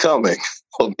second coming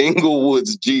of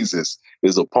Englewood's Jesus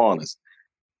is upon us.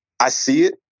 I see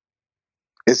it.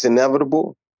 It's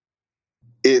inevitable.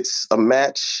 It's a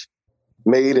match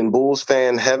made in Bulls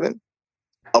fan heaven.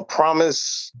 A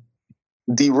promise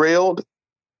derailed.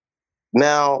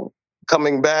 Now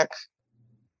coming back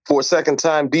for a second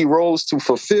time, D Rose to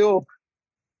fulfill.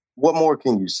 What more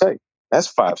can you say? That's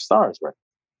 5 stars, right?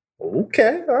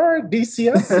 Okay, all right,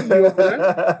 DC, I see you over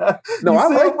there. No, I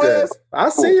like that. I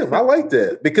see him. I like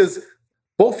that because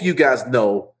both of you guys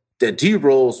know that D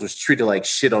Rose was treated like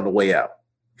shit on the way out.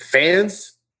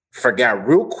 Fans forgot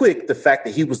real quick the fact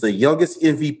that he was the youngest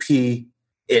MVP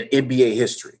in NBA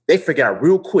history. They forgot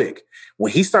real quick.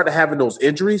 When he started having those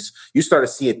injuries, you started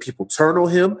seeing people turn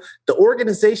on him. The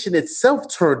organization itself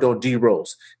turned on D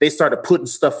Rose. They started putting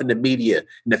stuff in the media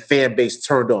and the fan base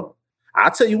turned on him. I'll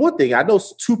tell you one thing. I know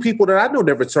 2 people that I know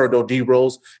never turned on D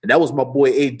Rose, and that was my boy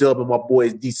A-Dub and my boy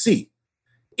DC.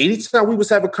 Anytime we was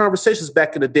having conversations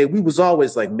back in the day, we was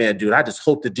always like, man, dude, I just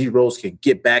hope that D Rose can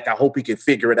get back. I hope he can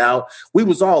figure it out. We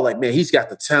was all like, man, he's got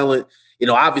the talent. You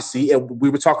know, obviously, and we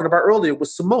were talking about earlier with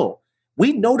Simone.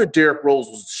 We know that Derrick Rose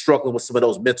was struggling with some of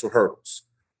those mental hurdles.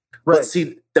 Right. But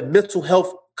see, the mental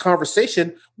health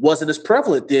conversation wasn't as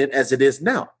prevalent then as it is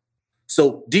now.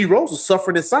 So D Rose was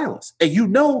suffering in silence. And you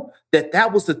know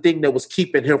that was the thing that was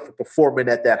keeping him from performing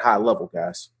at that high level,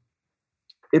 guys.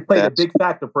 It played a big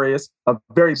factor, Perez, a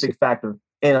very big factor.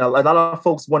 And a lot of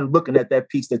folks weren't looking at that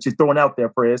piece that you're throwing out there,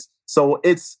 Perez. So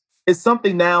it's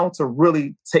something now to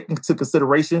really take into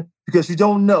consideration because you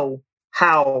don't know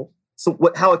how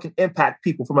it can impact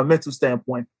people from a mental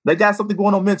standpoint. They got something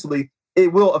going on mentally,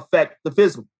 it will affect the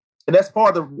physical. And that's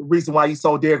part of the reason why you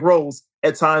saw Derrick Rose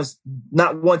at times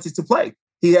not wanting to play.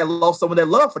 He had lost some of that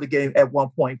love for the game at one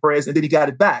point, Perez, and then he got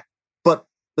it back. But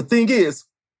the thing is,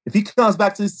 if he comes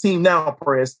back to this team now,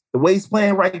 Perez, the way he's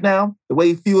playing right now, the way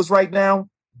he feels right now,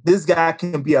 this guy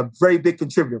can be a very big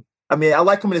contributor. I mean, I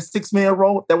like him in a 6-man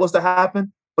role if that was to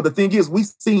happen. But the thing is, we've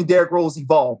seen Derrick Rose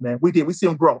evolve, man. We did. We see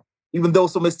him grow, even though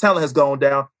some of his talent has gone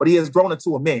down, but he has grown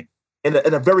into a man and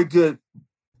a very good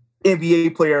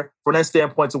NBA player from that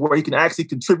standpoint to where he can actually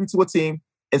contribute to a team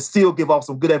and still give off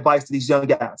some good advice to these young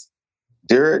guys.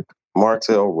 Derrick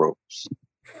Martell Rose.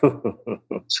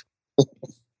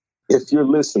 If you're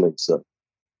listening, sir,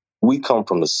 we come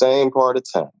from the same part of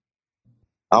town.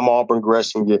 I'm Auburn,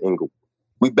 Gresham, you're Englewood.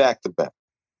 We back to back.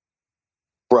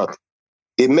 Brother,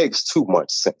 it makes too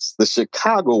much sense. The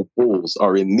Chicago Bulls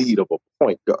are in need of a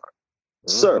point guard.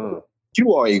 Mm-hmm. Sir,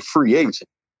 you are a free agent.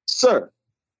 Sir,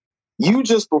 you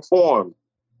just performed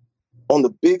on the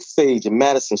big stage in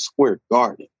Madison Square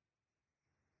Garden.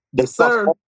 Yes, sir.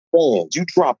 Fans, you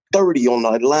dropped 30 on the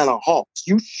Atlanta Hawks.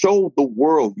 You showed the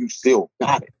world you still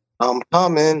got it. I'm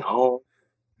coming home.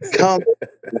 Coming.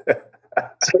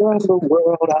 Tell the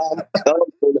world I'm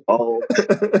coming home.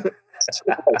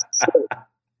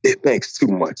 It makes too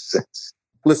much sense.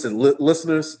 Listen,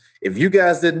 listeners, if you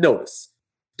guys didn't notice,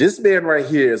 this man right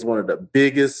here is one of the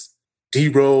biggest D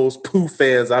Rose Pooh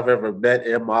fans I've ever met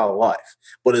in my life.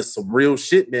 But it's some real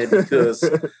shit, man, because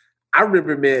I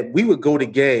remember, man, we would go to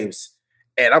games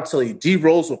and I'm telling you, D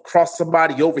Rose would cross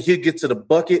somebody over, he'd get to the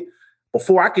bucket.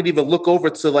 Before I could even look over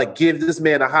to like give this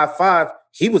man a high five,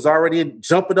 he was already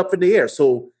jumping up in the air.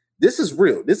 So this is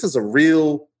real. This is a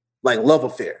real like love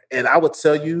affair. And I would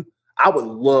tell you, I would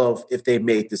love if they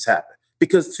made this happen.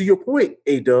 Because to your point,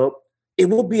 A-Dub, it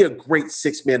will be a great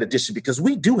 6-man addition because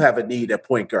we do have a need at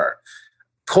point guard.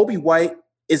 Kobe White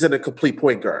isn't a complete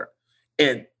point guard.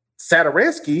 And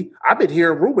Saturansky, I've been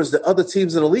hearing rumors that other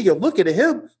teams in the league are looking at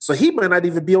him, so he might not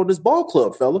even be on this ball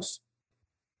club, fellas.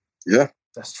 Yeah.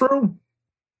 That's true.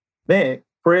 Man,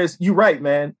 Perez, you're right,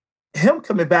 man. Him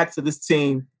coming back to this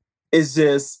team is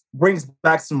just brings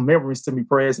back some memories to me,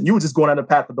 Perez. And you were just going on the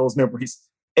path of those memories.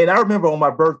 And I remember on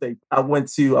my birthday, I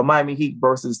went to a Miami Heat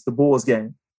versus the Bulls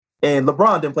game. And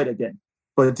LeBron didn't play that game.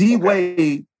 But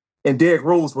D-Wade and Derrick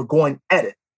Rose were going at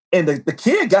it. And the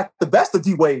kid got the best of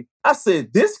D-Wade. I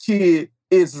said, this kid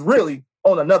is really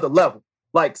on another level.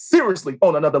 Like, seriously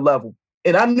on another level.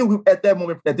 And I knew at that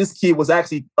moment that this kid was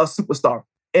actually a superstar.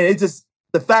 And it just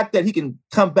the fact that he can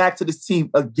come back to this team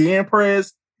again,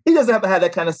 Perez, he doesn't have to have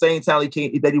that kind of same talent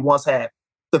that he once had.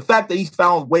 The fact that he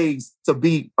found ways to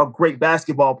be a great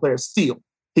basketball player still.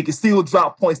 He can still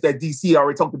drop points that DC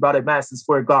already talked about at Madison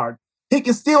Square Garden. He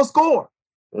can still score.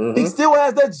 Mm-hmm. He still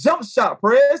has that jump shot,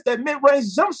 Perez, that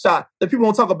mid-range jump shot that people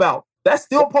won't talk about. That's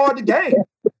still part of the game.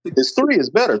 His three is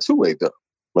better too, though.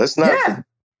 Let's not.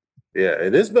 Yeah,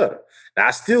 it is better. Now,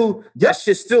 that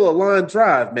shit's still a line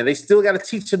drive, man. They still got to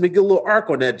teach him to get a little arc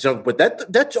on that junk, but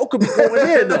that joke could be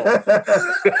going in, though.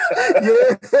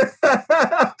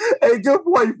 Yeah. Hey, good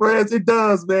point, friends. It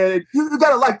does, man. You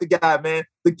got to like the guy, man.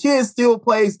 The kid still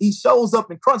plays. He shows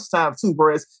up in crunch time, too,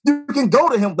 Perez. You can go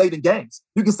to him late in games.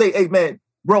 You can say, hey, man,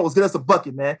 Rose, get us a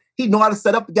bucket, man. He know how to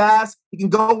set up the guys. He can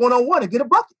go one-on-one and get a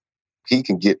bucket. He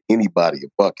can get anybody a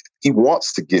bucket. He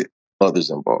wants to get others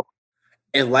involved.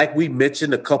 And like we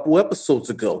mentioned a couple episodes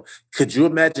ago, could you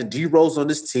imagine D Rose on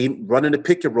this team running a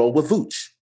pick and roll with Vooch?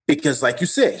 Because like you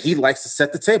said, he likes to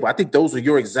set the table. I think those are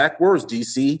your exact words,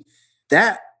 DC.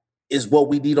 That is what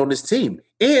we need on this team.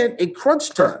 And in crunch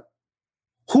time,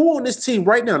 who on this team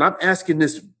right now, and I'm asking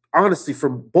this honestly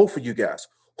from both of you guys,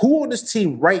 who on this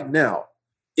team right now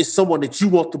is someone that you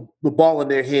want the ball in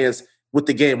their hands with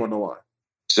the game on the line?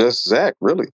 Just Zach,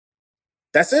 really.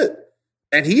 That's it.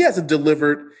 And he hasn't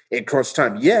delivered in crunch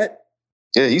time yet.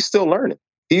 Yeah, he's still learning.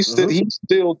 He's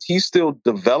still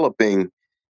developing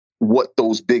what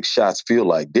those big shots feel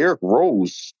like. Derrick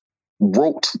Rose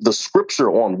wrote the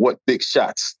scripture on what big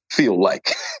shots feel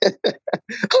like.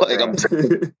 I'm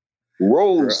telling you,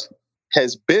 Rose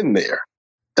has been there,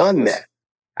 done that.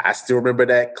 I still remember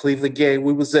that Cleveland game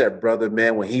we was at, brother,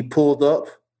 man, when he pulled up,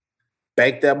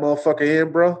 banked that motherfucker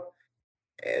in, bro.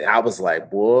 And I was like,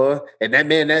 boy. And that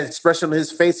man, that expression on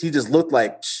his face, he just looked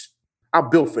like, I'm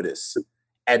built for this.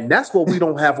 And that's what we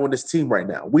don't have on this team right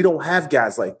now. We don't have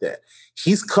guys like that.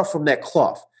 He's cut from that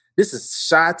cloth. This is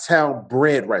Chi-Town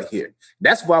bred right here.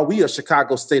 That's why we are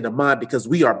Chicago State of Mind, because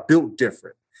we are built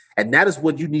different. And that is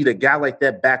what you need, a guy like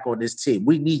that back on this team.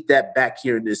 We need that back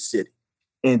here in this city.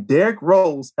 And Derrick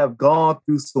Rose have gone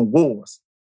through some wars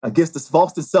against the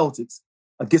Boston Celtics,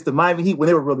 against the Miami Heat when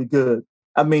they were really good.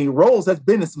 I mean, Rose has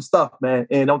been in some stuff, man.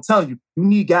 And I'm telling you, you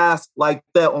need guys like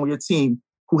that on your team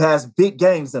who has big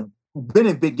games in them, who've been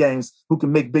in big games, who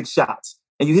can make big shots.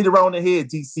 And you hit it around the head,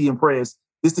 DC and Perez.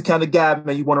 This is the kind of guy,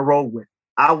 man, you want to roll with.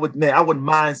 I wouldn't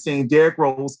mind seeing Derrick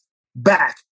Rose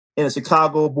back in a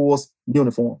Chicago Bulls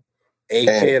uniform. AK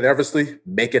and Eversley,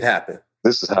 make it happen.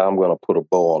 This is how I'm going to put a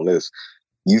bow on this.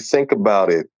 You think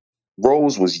about it,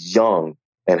 Rose was young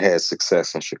and had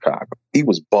success in Chicago. He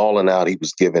was balling out. He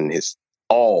was giving his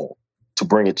all to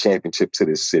bring a championship to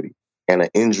this city, and an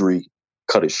injury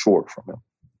cut it short from him.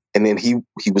 And then he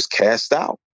was cast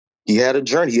out. He had a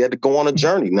journey. He had to go on a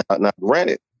journey. Now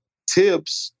granted,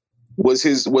 Tibbs was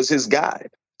his guide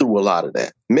through a lot of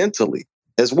that mentally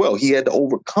as well. He had to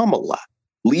overcome a lot,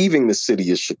 leaving the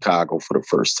city of Chicago for the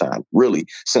first time, really,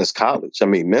 since college. I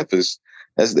mean, Memphis,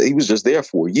 he was just there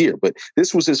for a year, but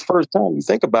this was his first time. You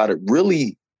think about it,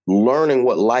 really learning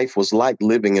what life was like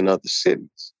living in other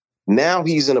cities. Now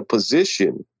he's in a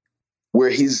position where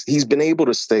he's been able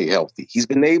to stay healthy. He's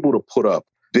been able to put up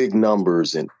big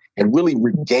numbers and really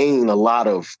regain a lot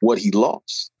of what he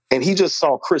lost. And he just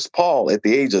saw Chris Paul at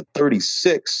the age of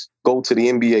 36 go to the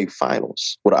NBA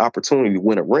Finals with an opportunity to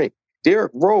win a ring.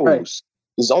 Derrick Rose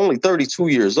is only 32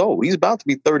 years old. He's about to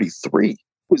be 33.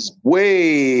 Was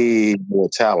way more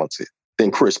talented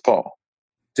than Chris Paul.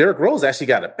 Derrick Rose actually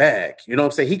got a bag. You know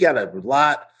what I'm saying? He got a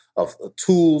lot of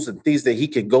tools and things that he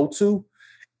can go to.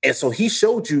 And so he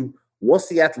showed you, once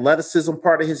the athleticism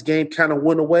part of his game kind of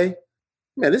went away,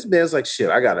 man, this man's like, shit,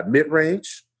 I got a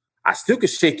mid-range. I still can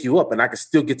shake you up and I can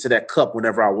still get to that cup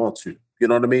whenever I want to. You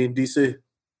know what I mean, DC?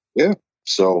 Yeah.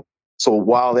 So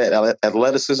while that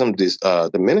athleticism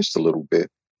diminished a little bit,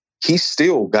 he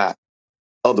still got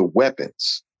other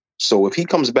weapons. So if he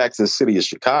comes back to the city of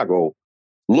Chicago,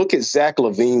 look at Zach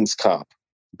LaVine's comp,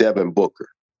 Devin Booker.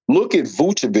 Look at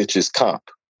Vucevic's comp,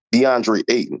 DeAndre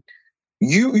Ayton.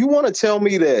 You want to tell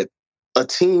me that a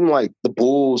team like the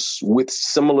Bulls with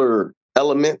similar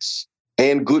elements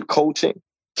and good coaching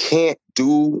can't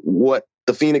do what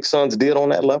the Phoenix Suns did on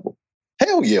that level?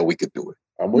 Hell yeah, we could do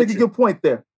it. Make a good point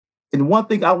there. And one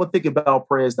thing I would think about,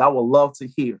 Perez, that I would love to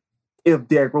hear if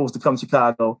Derrick Rose to come to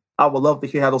Chicago, I would love to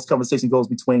hear how those conversations goes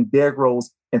between Derrick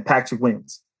Rose and Patrick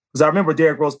Williams. Because I remember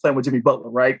Derrick Rose playing with Jimmy Butler,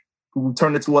 right? Who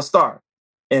turned into a star.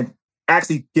 And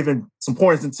actually giving some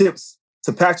pointers and tips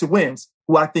to Patrick Williams,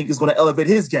 who I think is going to elevate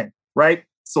his game, right?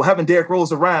 So having Derrick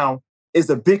Rose around is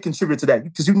a big contributor to that,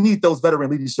 because you need those veteran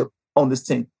leadership on this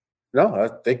team. No, I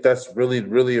think that's really,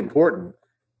 really important.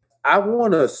 I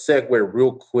want to segue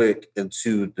real quick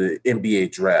into the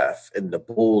NBA draft and the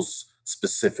Bulls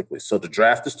specifically. So the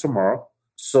draft is tomorrow.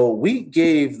 So we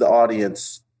gave the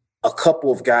audience a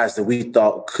couple of guys that we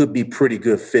thought could be pretty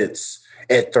good fits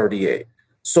at 38.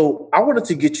 So I wanted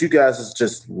to get you guys'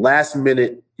 just last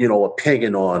minute,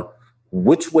 opinion on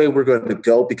which way we're going to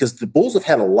go, because the Bulls have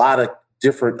had a lot of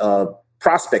different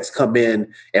prospects come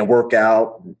in and work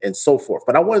out and so forth.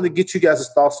 But I wanted to get you guys'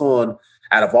 thoughts on,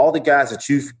 out of all the guys that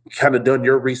you've kind of done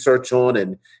your research on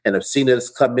and have seen us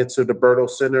come into the Berto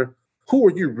Center, who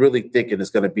are you really thinking is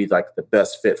going to be like the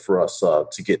best fit for us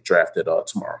to get drafted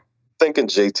tomorrow? Thinking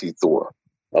JT Thor.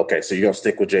 Okay, so you're going to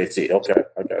stick with JT. Okay,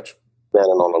 I got you.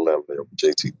 Standing on the limb there with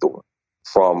JT Thor.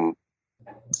 From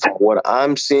what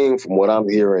I'm seeing, from what I'm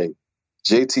hearing,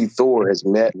 JT Thor has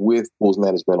met with Bulls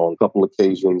management on a couple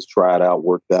occasions, tried out,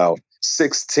 worked out.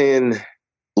 6'10",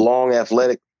 long,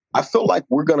 athletic. I feel like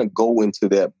we're going to go into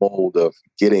that mold of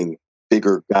getting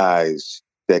bigger guys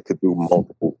that could do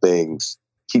multiple things.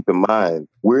 Keep in mind,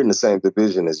 we're in the same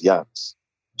division as Giannis.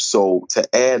 So to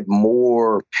add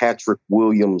more Patrick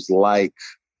Williams-like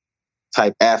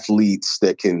type athletes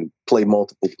that can play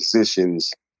multiple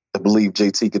positions, I believe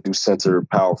JT could do center,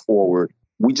 power forward.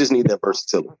 We just need that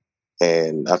versatility.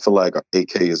 And I feel like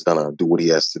AK is going to do what he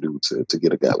has to do to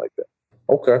get a guy like that.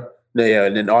 Okay. Yeah,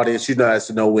 and then audience, you guys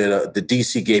to know when the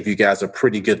DC gave you guys a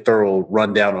pretty good, thorough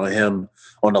rundown on him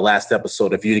on the last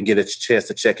episode. If you didn't get a chance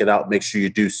to check it out, make sure you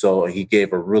do so. He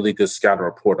gave a really good scouting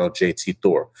report on JT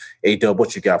Thor. A-Dub,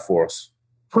 what you got for us?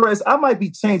 Perez, I might be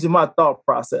changing my thought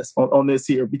process on this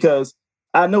here, because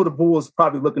I know the Bulls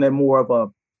probably looking at more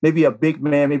of maybe a big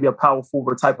man, maybe a power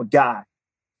forward type of guy.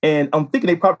 And I'm thinking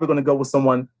they're probably going to go with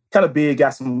someone kind of big,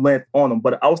 got some length on him.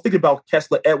 But I was thinking about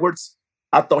Kessler Edwards.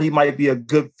 I thought he might be a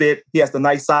good fit. He has the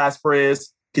nice size for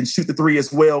his, can shoot the three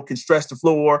as well, can stretch the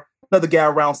floor. Another guy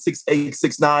around 6'8",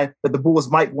 6'9", that the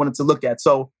Bulls might want to look at.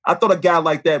 So I thought a guy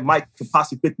like that could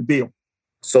possibly fit the bill.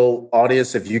 So,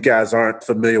 audience, if you guys aren't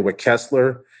familiar with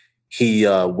Kessler, he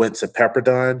went to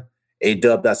Pepperdine.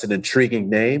 A-Dub, that's an intriguing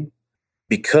name,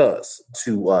 because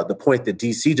to the point that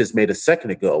DC just made a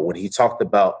second ago when he talked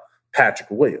about Patrick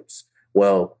Williams.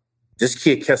 Well, this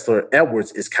kid, Kessler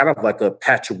Edwards, is kind of like a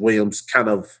Patrick Williams kind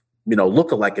of,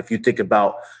 lookalike if you think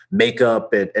about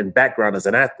makeup and background as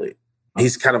an athlete.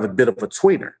 He's kind of a bit of a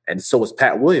tweener. And so was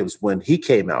Pat Williams when he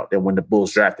came out and when the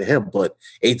Bulls drafted him. But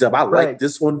A-Dub, I like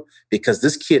this one because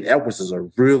this kid Edwards is a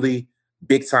really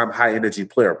big-time high-energy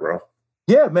player, bro.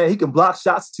 Yeah, man, he can block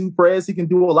shots too, Prez. He can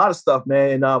do a lot of stuff,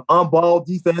 man. On-ball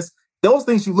defense. Those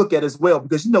things you look at as well,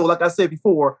 because, like I said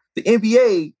before, the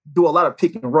NBA do a lot of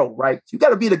pick and roll, right? You got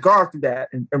to be the guard through that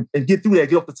and get through that,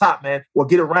 get up the top, man, or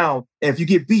get around. And if you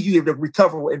get beat, you able to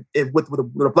recover with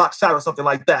a block shot or something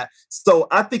like that. So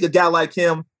I think a guy like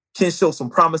him can show some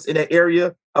promise in that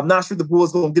area. I'm not sure the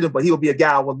Bulls going to get him, but he'll be a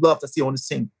guy I would love to see on this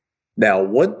team. Now,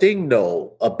 one thing,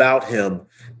 though, about him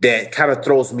that kind of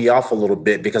throws me off a little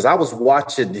bit, because I was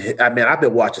watching, I've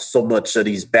been watching so much of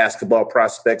these basketball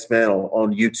prospects, man,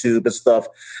 on YouTube and stuff.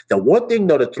 The one thing,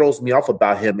 though, that throws me off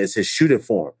about him is his shooting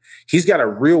form. He's got a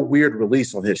real weird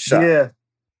release on his shot. Yeah.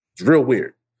 It's real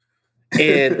weird.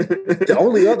 And the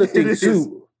only other thing,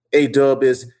 too, A-Dub,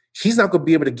 is he's not going to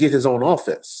be able to get his own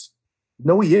offense.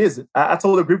 No, he isn't. I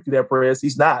totally agree with you there, Perez.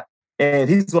 He's not. And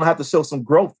he's going to have to show some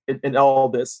growth in all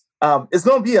this. It's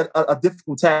going to be a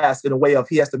difficult task in a way of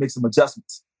he has to make some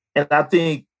adjustments. And I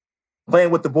think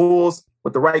playing with the Bulls,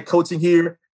 with the right coaching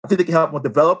here, I think they can help him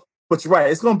develop. But you're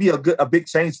right, it's going to be a big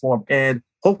change for him. And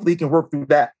hopefully he can work through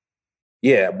that.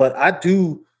 Yeah, but I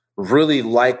do really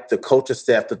like the coaching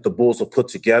staff that the Bulls will put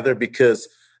together, because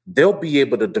they'll be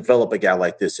able to develop a guy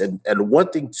like this. And one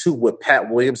thing, too, with Pat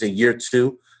Williams in year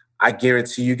 2, I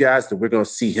guarantee you guys that we're going to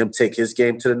see him take his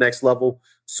game to the next level.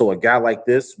 So a guy like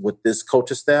this, with this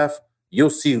coaching staff, you'll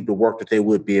see the work that they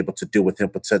would be able to do with him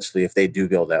potentially if they do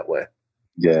go that way.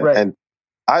 Yeah, right. And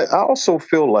I also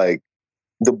feel like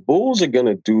the Bulls are going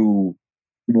to do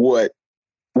what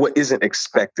isn't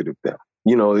expected of them.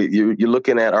 You're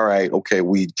looking at, all right, okay,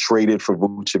 we traded for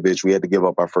Vucevic. We had to give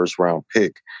up our first-round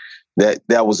pick. That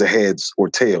was a heads or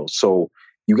tails. So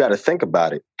you got to think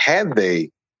about it. Had they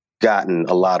gotten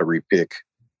a lottery pick,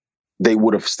 they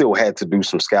would have still had to do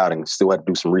some scouting, still had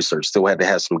to do some research, still had to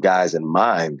have some guys in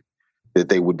mind that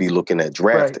they would be looking at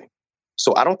drafting. Right.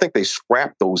 So I don't think they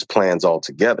scrapped those plans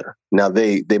altogether. Now,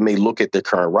 they may look at their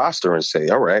current roster and say,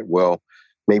 all right, well,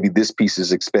 maybe this piece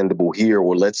is expendable here,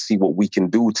 or let's see what we can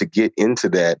do to get into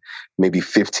that maybe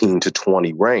 15 to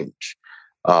 20 range.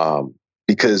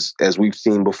 Because as we've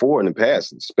seen before in the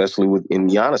past, especially in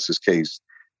Giannis's case,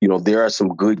 there are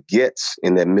some good gets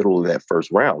in that middle of that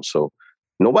first round. So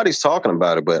Nobody's talking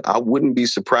about it, but I wouldn't be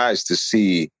surprised to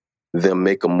see them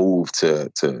make a move to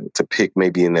pick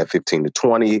maybe in that 15 to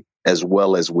 20, as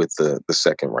well as with the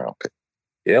second round pick.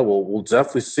 Yeah, well, we'll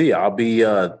definitely see. I'll be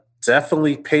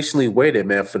definitely patiently waiting,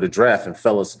 man, for the draft. And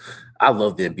fellas, I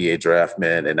love the NBA draft,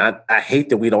 man. And I hate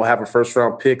that we don't have a first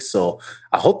round pick. So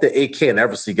I hope that AK and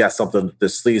Eversley got something up their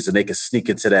sleeves and they can sneak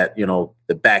into that,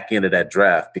 the back end of that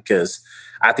draft, because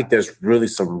I think there's really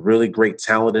some really great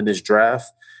talent in this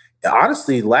draft.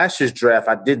 Honestly, last year's draft,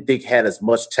 I didn't think had as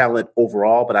much talent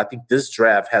overall, but I think this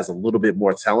draft has a little bit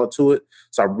more talent to it.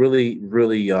 So I'm really,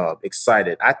 really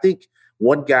excited. I think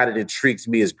one guy that intrigues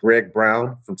me is Greg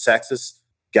Brown from Texas.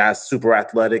 Guy's super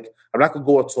athletic. I'm not going to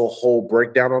go into a whole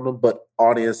breakdown on him, but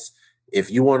audience,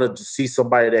 if you want to see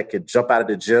somebody that can jump out of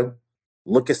the gym,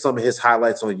 look at some of his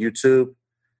highlights on YouTube.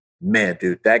 Man,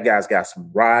 dude, that guy's got some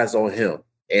rise on him.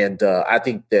 And I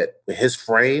think that with his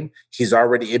frame, he's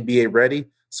already NBA ready.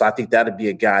 So I think that'd be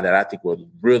a guy that I think would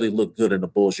really look good in the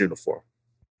Bulls uniform.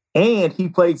 And he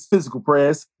plays physical,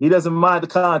 press. He doesn't mind the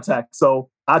contact. So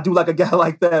I do like a guy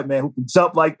like that, man, who can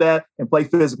jump like that and play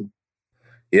physical.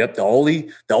 Yep. The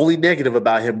only negative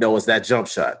about him, though, is that jump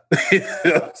shot.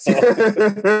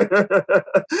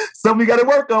 Something we got to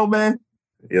work on, man.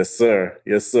 Yes, sir.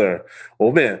 Yes, sir.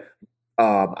 Well, man,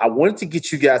 I wanted to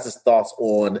get you guys' thoughts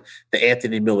on the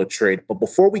Anthony Miller trade. But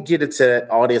before we get into that,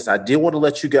 audience, I did want to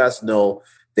let you guys know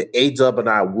that A-Dub and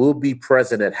I will be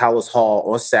present at Hallis Hall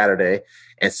on Saturday.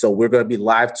 And so we're going to be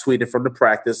live tweeting from the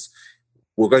practice.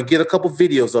 We're going to get a couple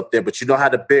videos up there, but you know how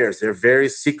the Bears, they're very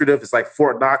secretive. It's like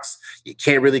Fort Knox. You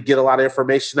can't really get a lot of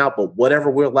information out, but whatever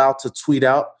we're allowed to tweet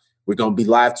out, we're going to be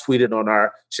live tweeting on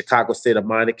our Chicago State of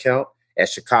Mind account at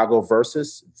Chicago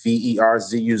Versus,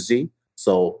 VERZUZ.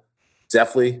 So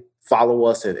definitely follow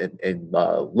us and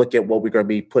look at what we're going to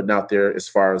be putting out there as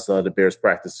far as the Bears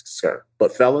practice is concerned.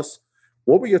 But fellas,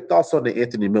 what were your thoughts on the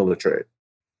Anthony Miller trade?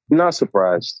 Not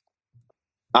surprised.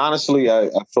 Honestly, I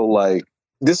feel like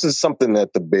this is something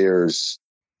that the Bears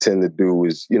tend to do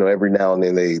is, every now and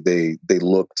then they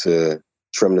look to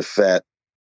trim the fat,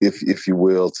 if you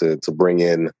will, to bring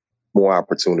in more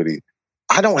opportunity.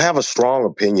 I don't have a strong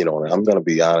opinion on it. I'm going to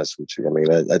be honest with you. I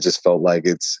mean, I just felt like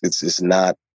it's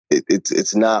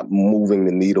not moving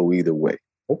the needle either way.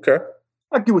 Okay.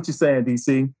 I get what you're saying,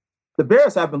 DC. The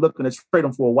Bears have been looking to trade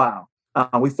him for a while.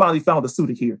 We finally found the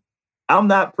suitor here. I'm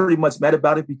not pretty much mad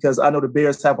about it because I know the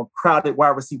Bears have a crowded wide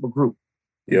receiver group.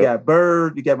 You got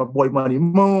Bird, you got my boy Money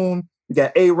Moon, you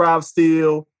got A-Rob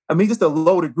still. I mean, just a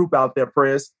loaded group out there,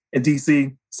 Press, in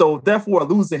DC. So therefore,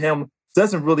 losing him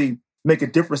doesn't really make a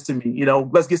difference to me.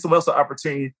 Let's give someone else an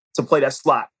opportunity to play that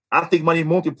slot. I think Money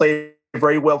Moon can play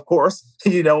very well, of course.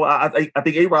 I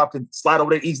think A-Rob can slide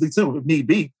over there easily too, if need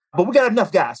be. But we got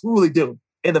enough guys. We really do.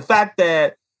 And the fact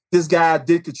that this guy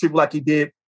did contribute like he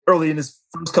did early in his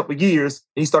first couple of years,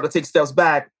 and he started to take steps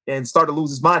back and started to lose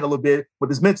his mind a little bit with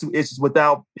his mental issues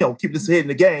without, keeping his head in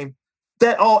the game.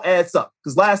 That all adds up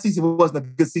because last season wasn't a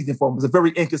good season for him. It was a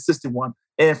very inconsistent one.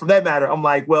 And from that matter, I'm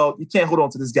like, well, you can't hold on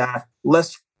to this guy.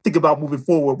 Let's think about moving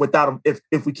forward without him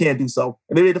if we can do so.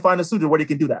 And maybe they find a suitor where they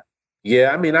can do that.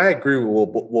 Yeah, I mean, I agree with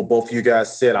what both of you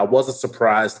guys said. I wasn't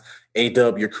surprised.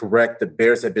 A-Dub, you're correct. The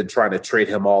Bears have been trying to trade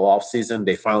him all offseason.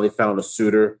 They finally found a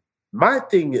suitor. My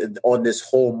thing on this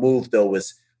whole move, though,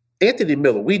 is Anthony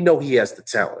Miller, we know he has the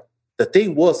talent. The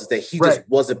thing is that he just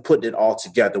wasn't putting it all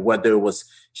together, whether it was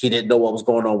he didn't know what was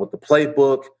going on with the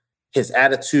playbook, his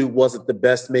attitude wasn't the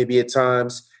best maybe at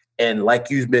times, and like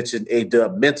you mentioned,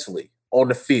 A-Dub, mentally on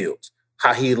the field,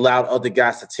 how he allowed other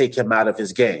guys to take him out of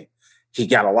his game. He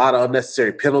got a lot of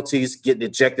unnecessary penalties, getting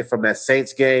ejected from that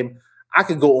Saints game. I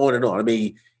could go on and on. I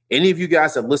mean, any of you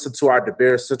guys that listen to our The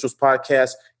Bears Centrals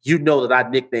podcast, you know that I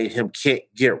nicknamed him Can't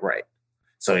Get Right.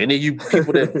 So any of you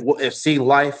people that have seen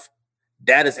life,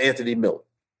 that is Anthony Miller.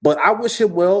 But I wish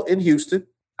him well in Houston.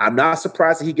 I'm not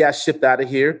surprised that he got shipped out of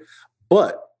here.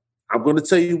 But I'm going to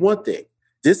tell you one thing.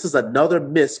 This is another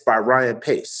miss by Ryan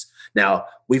Pace. Now,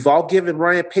 we've all given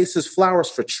Ryan Pace his flowers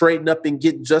for trading up and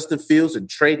getting Justin Fields and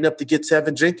trading up to get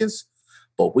Tevin Jenkins.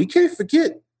 But we can't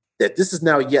forget that this is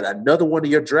now yet another one of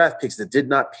your draft picks that did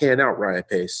not pan out, Ryan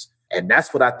Pace. And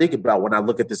that's what I think about when I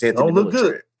look at this Anthony Miller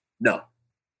trade. No,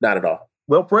 not at all.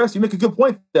 Well, Press, you make a good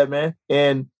point there, man.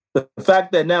 And the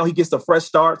fact that now he gets a fresh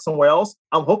start somewhere else,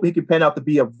 I'm hoping he can pan out to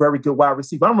be a very good wide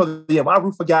receiver. I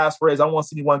root for guys, Press. I don't want to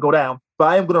see anyone go down. But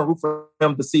I am going to root for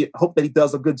him to see, hope that he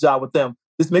does a good job with them.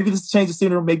 Maybe this change of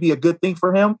scenery may be a good thing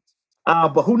for him.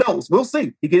 But who knows? We'll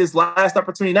see. He gets his last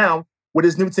opportunity now with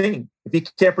his new team. If he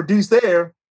can't produce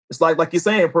there, it's like you're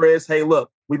saying, Perez, hey,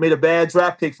 look, we made a bad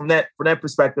draft pick from that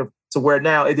perspective to where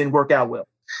now it didn't work out well.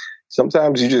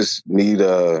 Sometimes you just need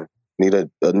need a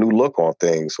new look on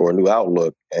things or a new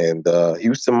outlook. And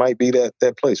Houston might be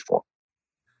that place for him.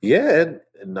 Yeah,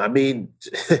 and I mean,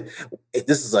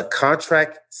 this is a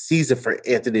contract season for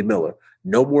Anthony Miller.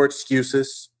 No more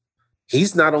excuses.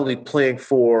 He's not only playing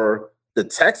for the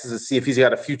Texans to see if he's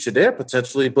got a future there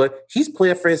potentially, but he's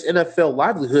playing for his NFL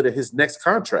livelihood and his next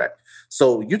contract.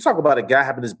 So you talk about a guy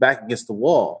having his back against the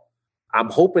wall. I'm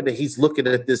hoping that he's looking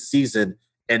at this season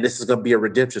and this is going to be a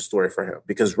redemption story for him,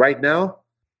 because right now,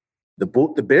 the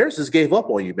Bears just gave up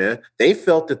on you, man. They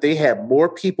felt that they had more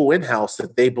people in-house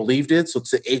that they believed in. So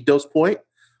to Ado's point,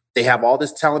 they have all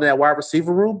this talent in that wide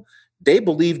receiver room. They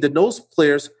believed in those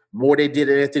players more than they did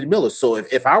in Anthony Miller. So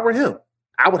if I were him,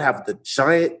 I would have the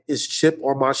giantest chip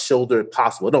on my shoulder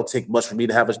possible. It don't take much for me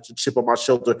to have a chip on my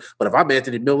shoulder. But if I'm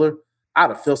Anthony Miller,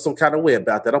 I'd have felt some kind of way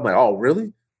about that. I'm like, oh,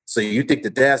 really? So you think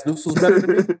that Daz Newsome's better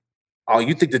than me? Oh,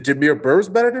 you think that Jameer Burr's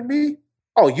better than me?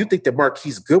 Oh, you think that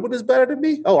Marquise Goodwin is better than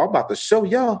me? Oh, I'm about to show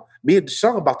y'all. Me and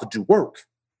Deshaun about to do work.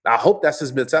 I hope that's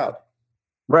his mentality.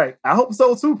 Right. I hope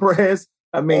so too, Perez.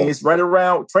 I mean, it's right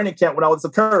around training camp when all this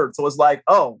occurred. So it's like,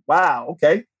 oh, wow,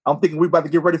 okay. I'm thinking we're about to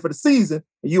get ready for the season,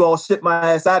 and you all ship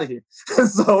my ass out of here.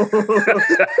 So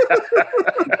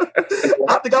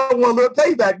I think I want a little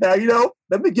payback now,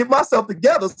 Let me get myself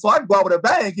together so I can go out with a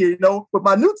bang here, with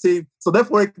my new team. So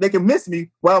therefore they can miss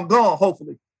me while I'm gone,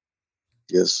 hopefully.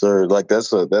 Yes, sir. Like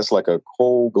that's like a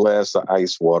cold glass of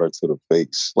ice water to the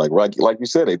face. Like you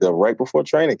said, they done right before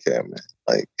training camp, man.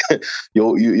 Like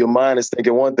your mind is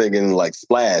thinking one thing and like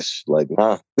splash, like,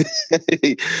 huh?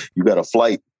 You got a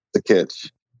flight to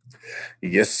catch.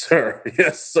 Yes, sir.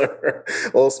 Yes, sir.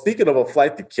 Well, speaking of a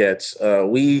flight to catch,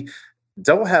 we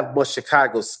don't have much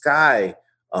Chicago Sky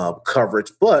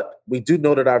coverage, but we do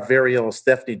know that our very own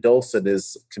Stephanie Dolson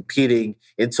is competing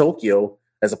in Tokyo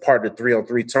as a part of the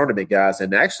 3-on-3 tournament, guys.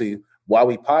 And actually, while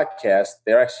we podcast,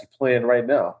 they're actually playing right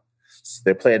now. So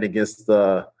they're playing against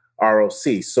the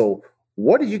ROC. So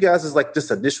what are you guys' like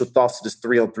just initial thoughts of this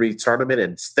 3-on-3 tournament?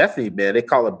 And Stephanie, man, they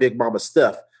call her Big Mama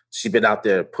Steph. She been out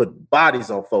there putting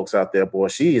bodies on folks out there, boy.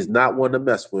 She is not one to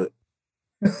mess with.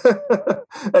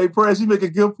 Hey, Perez, you make a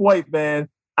good point, man.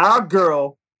 Our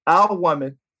girl, our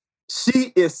woman,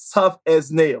 she is tough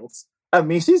as nails. I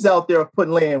mean, she's out there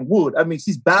laying wood. I mean,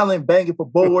 she's battling, banging for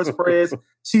boards, Perez.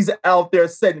 She's out there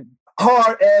setting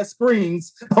hard-ass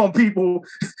screens on people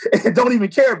and don't even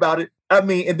care about it. I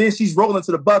mean, and then she's rolling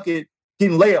to the bucket,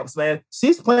 getting layups, man.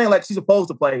 She's playing like she's supposed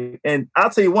to play. And I'll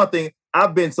tell you one thing,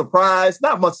 I've been surprised,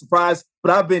 not much surprised,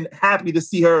 but I've been happy to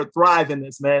see her thrive in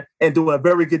this, man, and doing a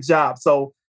very good job.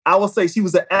 So I will say she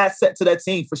was an asset to that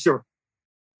team for sure.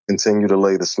 Continue to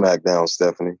lay the smack down,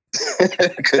 Stephanie.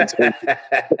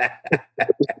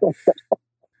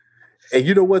 And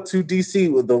you know what, too,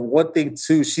 DC? The one thing,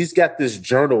 too, she's got this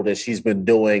journal that she's been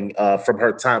doing from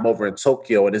her time over in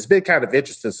Tokyo, and it's been kind of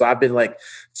interesting. So I've been, like,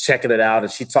 checking it out,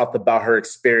 and she talked about her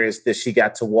experience that she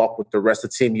got to walk with the rest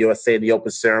of Team USA in the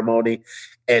open ceremony,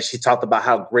 and she talked about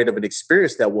how great of an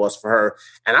experience that was for her.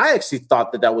 And I actually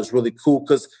thought that was really cool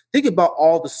because think about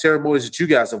all the ceremonies that you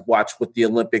guys have watched with the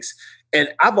Olympics. And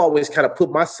I've always kind of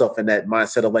put myself in that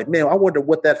mindset of like, man, I wonder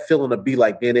what that feeling would be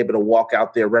like being able to walk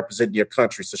out there representing your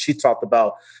country. So she talked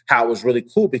about how it was really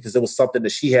cool because it was something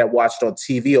that she had watched on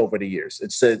TV over the years.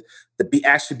 It said to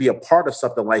actually be a part of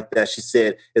something like that, she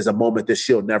said, is a moment that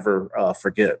she'll never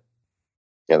forget.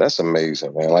 Yeah, that's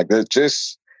amazing, man. Like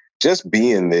just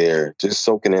being there, just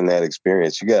soaking in that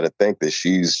experience. You got to think that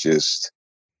she's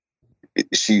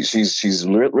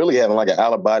really having like an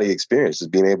out-of-body experience, just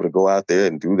being able to go out there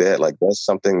and do that. Like that's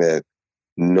something that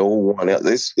no one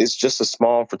else. It's just a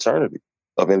small fraternity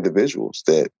of individuals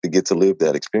that get to live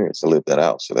that experience and live that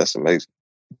out. So that's amazing.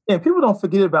 And people don't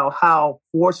forget about how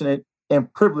fortunate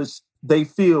and privileged they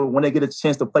feel when they get a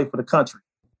chance to play for the country.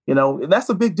 And that's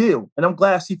a big deal. And I'm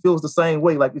glad she feels the same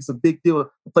way. Like it's a big deal to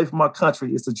play for my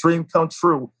country. It's a dream come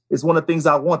true. It's one of the things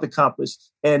I want to accomplish.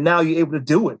 And now you're able to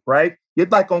do it, right? You're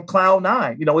like on cloud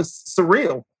nine. It's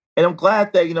surreal. And I'm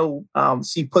glad that,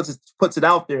 she puts it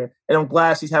out there. And I'm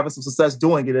glad she's having some success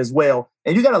doing it as well.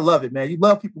 And you got to love it, man. You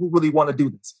love people who really want to do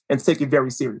this and take it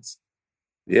very serious.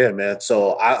 Yeah, man.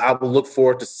 So I will look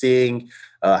forward to seeing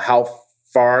how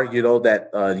far,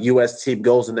 that U.S. team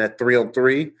goes in that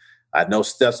 3-on-3. I know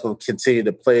Steph's going to continue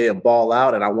to play and ball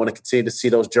out, and I want to continue to see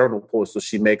those journal posts that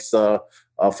she makes for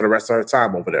the rest of her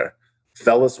time over there.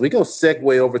 Fellas, we're going to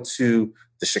segue over to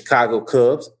the Chicago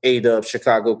Cubs, A-Dub,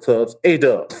 Chicago Cubs,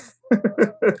 A-Dub.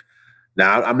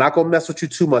 Now, I'm not going to mess with you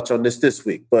too much on this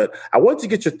week, but I wanted to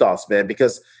get your thoughts, man,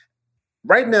 because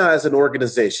right now as an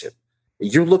organization,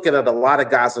 you're looking at a lot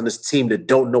of guys on this team that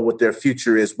don't know what their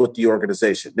future is with the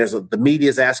organization. The media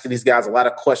is asking these guys a lot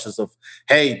of questions of,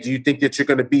 hey, do you think that you're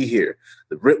going to be here?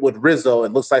 With Rizzo,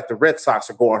 it looks like the Red Sox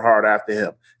are going hard after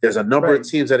him. There's a number of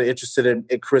teams that are interested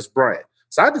in Chris Bryant.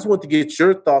 So I just want to get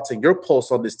your thoughts and your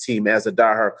pulse on this team as a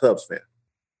diehard Cubs fan.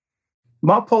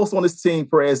 My pulse on this team,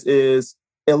 Perez, is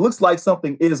it looks like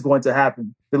something is going to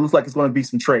happen. It looks like it's going to be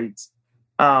some trades.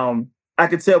 I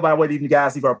can tell by the way these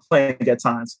guys even are playing at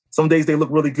times. Some days they look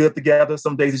really good together.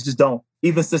 Some days they just don't.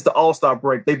 Even since the All-Star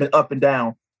break, they've been up and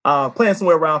down, playing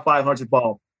somewhere around 500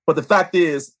 ball. But the fact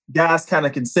is, guys kind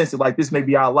of can sense it like this may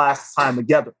be our last time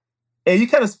together. And you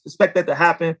kind of expect that to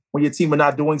happen when your team are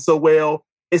not doing so well.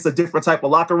 It's a different type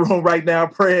of locker room right now,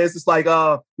 Perez. It's like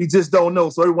you just don't know.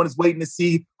 So everyone is waiting to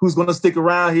see who's going to stick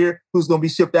around here, who's going to be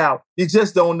shipped out. You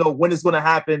just don't know when it's going to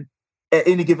happen at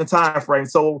any given time frame.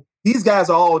 So these guys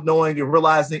are all knowing and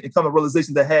realizing and coming to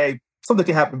realization that, hey, something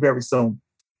can happen very soon.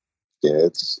 Yeah,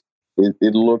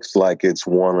 it looks like it's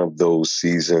one of those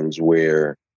seasons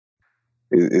where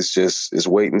it's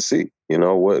wait and see. You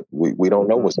know what? We don't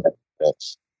know what's happening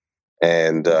next.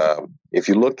 And if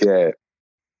you look at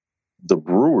the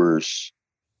Brewers,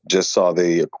 just saw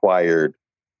they acquired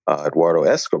Eduardo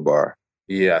Escobar.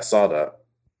 Yeah, I saw that.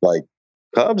 Like,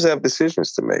 Cubs have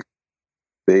decisions to make.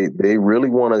 They really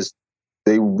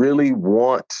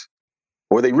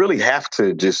have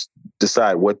to just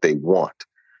decide what they want.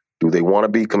 Do they want to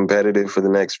be competitive for the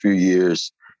next few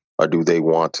years, or do they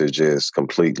want to just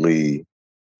completely,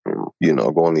 go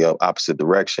in the opposite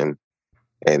direction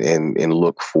and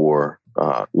look for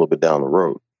a little bit down the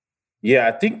road? Yeah,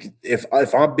 I think if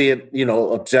I'm being,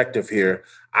 objective here,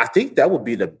 I think that would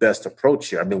be the best approach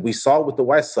here. I mean, we saw with the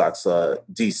White Sox,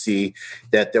 DC,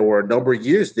 that there were a number of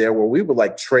years there where we were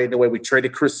like trading away. We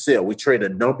traded Chris Sale. We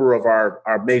traded a number of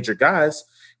our major guys,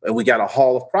 and we got a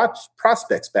haul of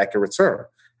prospects back in return.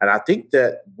 And I think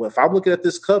that if I'm looking at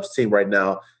this Cubs team right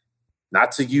now,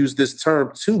 not to use this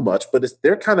term too much, but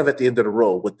they're kind of at the end of the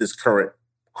road with this current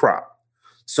crop.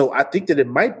 So I think that it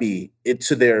might be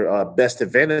into their best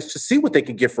advantage to see what they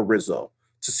can get for Rizzo,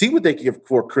 to see what they can get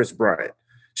for Chris Bryant.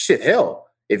 Shit, hell,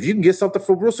 if you can get something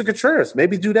for Wilson Contreras,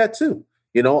 maybe do that too.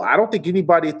 I don't think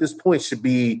anybody at this point should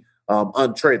be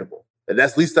untradeable. And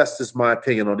at least that's just my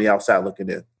opinion on the outside looking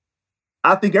in.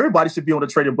 I think everybody should be on the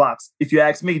trading blocks. If you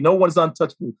ask me, no one's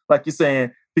untouchable, like you're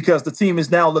saying, because the team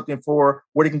is now looking for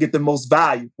where they can get the most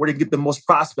value, where they can get the most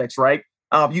prospects, right?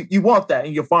 You want that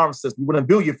in your farm system. You want to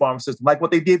build your farm system like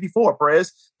what they did before,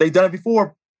 Perez. They've done it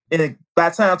before. And by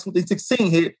the time 2016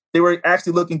 hit, they were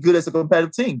actually looking good as a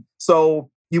competitive team. So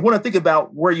you want to think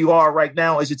about where you are right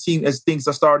now as your team, as things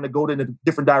are starting to go in a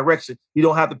different direction. You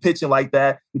don't have the pitching like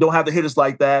that. You don't have the hitters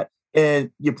like that.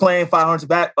 And you're playing 500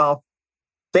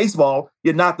 baseball.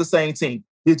 You're not the same team.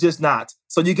 You're just not.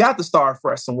 So you got to start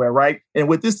fresh somewhere, right? And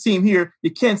with this team here,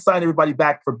 you can't sign everybody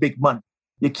back for big money.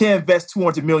 You can't invest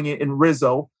 $200 million in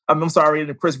Rizzo.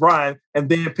 In Chris Bryant, and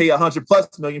then pay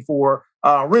 $100+ million for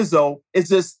Rizzo. It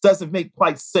just doesn't make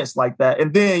quite sense like that.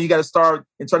 And then you got to start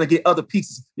and try to get other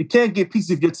pieces. You can't get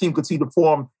pieces if your team continue to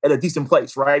perform at a decent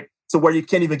place, right? So where you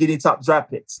can't even get any top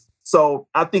draft picks. So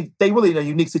I think they really in a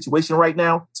unique situation right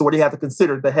now. So where they have to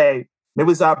consider that, hey,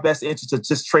 maybe it's our best interest to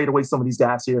just trade away some of these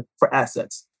guys here for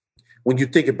assets. When you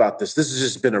think about this has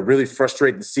just been a really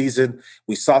frustrating season.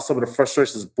 We saw some of the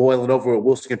frustrations boiling over with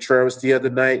Wilson Contreras the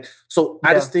other night. So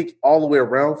I just think all the way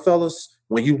around, fellas,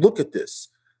 when you look at this,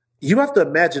 you have to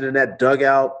imagine in that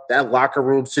dugout, that locker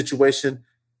room situation,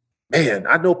 man,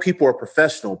 I know people are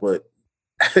professional, but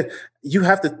you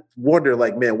have to wonder,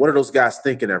 like, man, what are those guys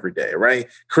thinking every day, right?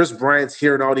 Chris Bryant's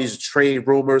hearing all these trade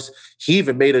rumors. He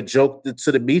even made a joke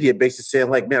to the media basically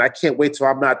saying, like, man, I can't wait till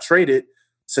I'm not traded.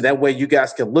 So that way you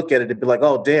guys can look at it and be like,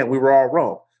 oh, damn, we were all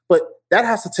wrong. But that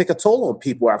has to take a toll on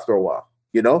people after a while,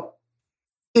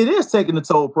 It is taking a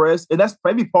toll, Perez. And that's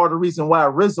maybe part of the reason why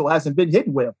Rizzo hasn't been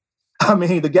hitting well. I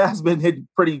mean, the guy's been hitting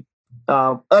pretty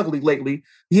ugly lately.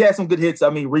 He had some good hits,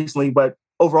 recently, but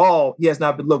overall, he has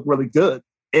not been looked really good.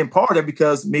 And part of it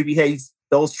because maybe, hey,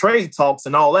 those trade talks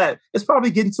and all that, it's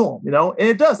probably getting to him, And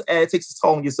it does add, it takes a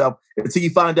toll on yourself until you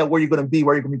find out where you're going to be,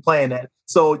 where you're going to be playing at.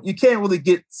 So you can't really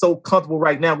get so comfortable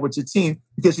right now with your team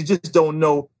because you just don't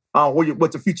know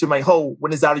what the future may hold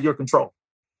when it's out of your control.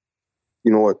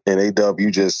 You know what? And A-Dub,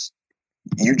 you just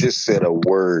said a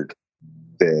word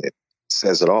that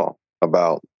says it all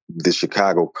about the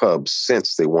Chicago Cubs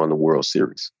since they won the World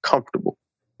Series. Comfortable.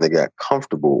 They got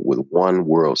comfortable with one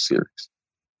World Series.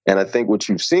 And I think what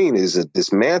you've seen is a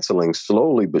dismantling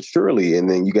slowly but surely. And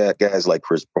then you got guys like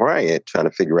Chris Bryant trying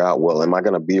to figure out, well, am I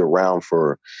going to be around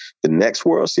for the next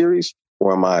World Series?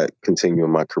 or am I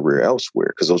continuing my career elsewhere?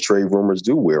 Because those trade rumors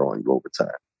do wear on you over time.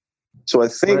 So I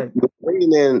think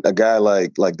bringing in a guy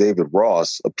like David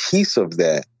Ross, a piece of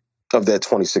that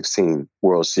 2016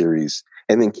 World Series,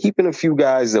 and then keeping a few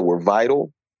guys that were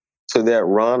vital to that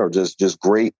run or just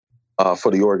great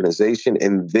for the organization,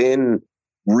 and then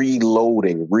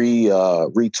reloading,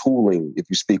 retooling, if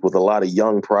you speak, with a lot of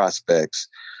young prospects,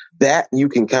 that you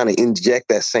can kind of inject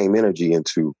that same energy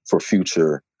into for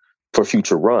future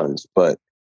runs. But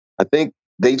I think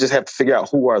they just have to figure out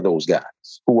who are those guys.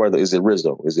 Is it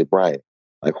Rizzo? Is it Bryant?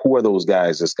 Like, who are those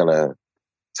guys that's gonna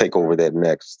take over that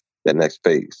next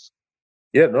phase?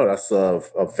 Yeah, no, that's a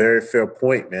very fair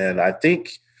point, man. I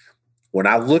think when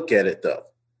I look at it, though,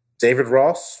 David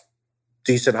Ross,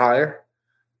 decent hire.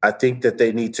 I think that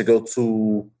they need to go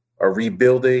to a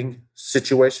rebuilding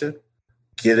situation,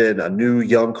 get in a new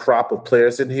young crop of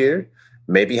players in here.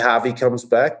 Maybe Javi comes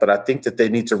back, but I think that they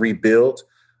need to rebuild.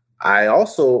 I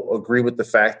also agree with the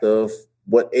fact of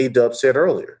what A-Dub said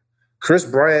earlier. Chris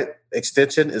Bryant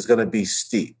extension is going to be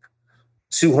steep.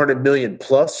 200 million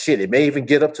plus, shit, it may even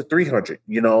get up to 300.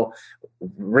 You know,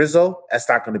 Rizzo, that's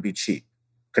not going to be cheap.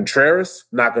 Contreras,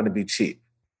 not going to be cheap.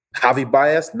 Javi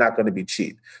Baez, not going to be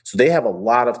cheap. So they have a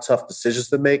lot of tough decisions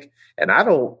to make, and I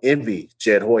don't envy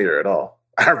Jed Hoyer at all.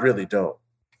 I really don't.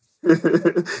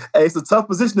 Hey, it's a tough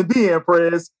position to be in,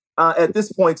 Perez. At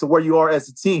this point, to where you are as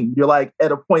a team, you're like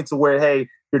at a point to where, hey,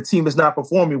 your team is not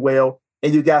performing well,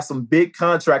 and you got some big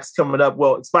contracts coming up.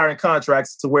 Well, expiring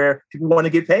contracts to where people want to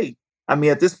get paid. I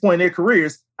mean, at this point in their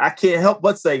careers, I can't help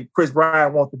but say Chris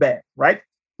Bryant wants the bag, right?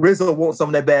 Rizzo wants some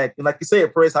of that bag. And like you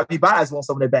said, Perez, Javi Baez wants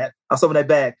some of that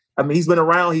bag. I mean, he's been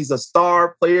around. He's a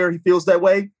star player. He feels that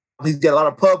way. He's got a lot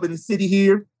of pub in the city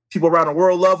here. People around the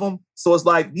world love him. So it's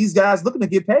like these guys looking to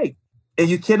get paid. And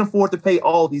you can't afford to pay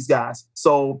all these guys.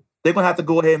 So they're going to have to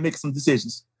go ahead and make some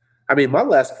decisions. I mean, my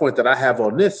last point that I have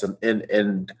on this,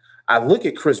 and I look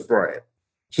at Chris Bryant.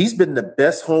 He's been the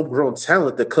best homegrown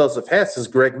talent the Cubs have had since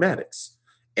Greg Maddux.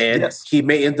 And he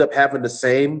may end up having the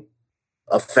same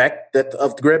effect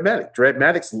of Greg Maddux. Greg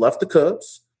Maddux left the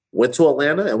Cubs, went to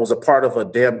Atlanta, and was a part of a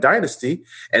damn dynasty.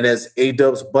 And as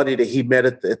A-Dub's buddy that he met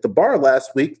at the bar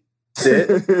last week said,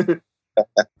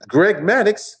 Greg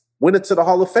Maddux went into the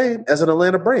Hall of Fame as an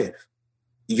Atlanta Brave.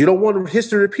 You don't want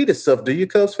history to repeat itself, do you,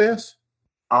 Cubs fans?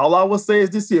 All I will say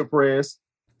is this here, Perez,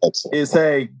 is,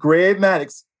 hey, Greg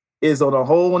Maddux is on a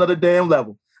whole another damn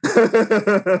level.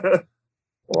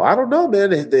 Well, I don't know,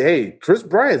 man. Hey, Chris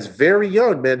Bryant's very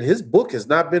young, man. His book has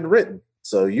not been written.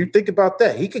 So you think about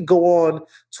that. He could go on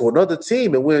to another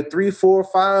team and win 3, 4,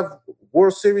 5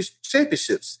 World Series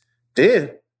championships.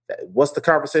 Then what's the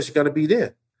conversation going to be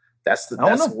then? That's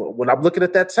when I'm looking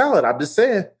at that talent, I'm just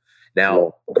saying.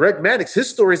 Now, Greg Maddux, his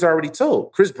story's already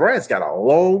told. Chris Bryant's got a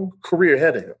long career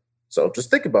ahead of him. So just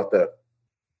think about that.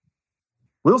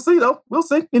 We'll see, though. We'll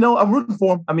see. You know, I'm rooting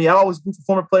for him. I mean, I always root for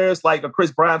former players like a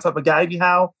Chris Bryant type of guy.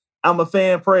 Anyhow, I'm a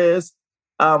fan, Perez.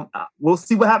 We'll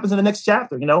see what happens in the next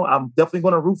chapter. You know, I'm definitely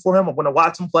going to root for him. I'm going to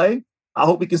watch him play. I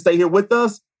hope he can stay here with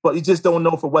us, but you just don't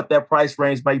know for what that price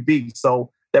range might be.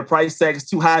 So that price tag is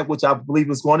too high, which I believe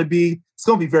it's going to be. It's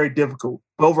going to be very difficult.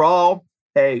 But overall,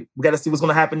 hey, we got to see what's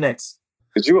going to happen next.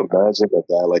 Could you imagine a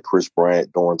guy like Chris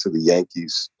Bryant going to the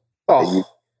Yankees? Oh,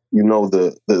 you know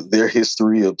their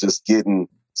history of just getting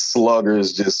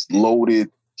sluggers, just loaded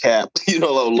cap,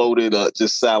 loaded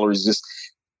just salaries. Just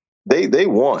they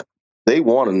want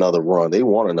another run. They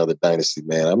want another dynasty,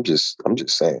 man. I'm just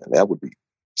saying that would be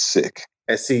sick.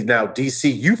 And see, now,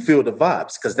 DC, you feel the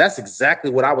vibes, because that's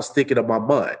exactly what I was thinking in my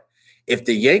mind. If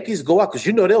the Yankees go out, because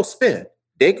they'll spend,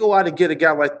 they go out and get a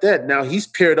guy like that. Now he's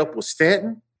paired up with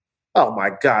Stanton. Oh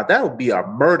my God, that would be a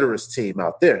murderous team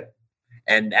out there.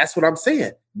 And that's what I'm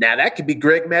saying. Now that could be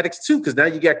Greg Maddux too, because now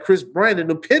you got Chris Bryant in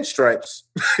the pinstripes.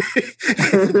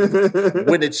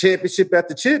 Win the championship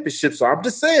after championship. So I'm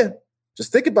just saying,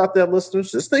 just think about that,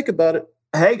 listeners. Just think about it.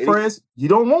 Hey, Chris, you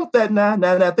don't want that now.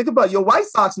 Now, think about your White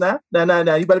Sox now.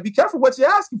 Now. You better be careful what you're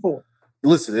asking for.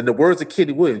 Listen, in the words of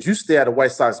Kenny Williams, you stay out of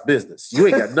White Sox business. You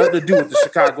ain't got nothing to do with the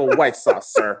Chicago White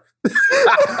Sox, sir.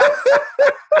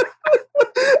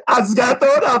 I just got to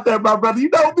throw it out there, my brother. You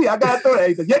know me. I got to throw it.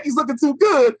 Hey, the Yankees looking too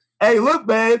good. Hey, look,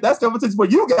 man, that's competition for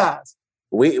you guys.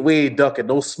 We ain't ducking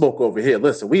no smoke over here.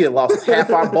 Listen, we had lost half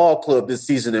our ball club this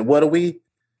season, and what are we?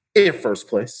 In first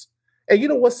place. And you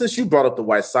know what? Since you brought up the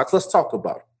White Sox, let's talk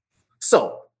about it.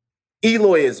 So,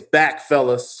 Eloy is back,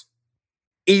 fellas.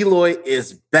 Eloy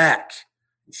is back.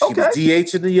 He was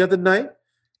DHing the other night.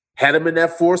 Had him in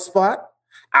that 4th spot.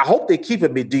 I hope they keep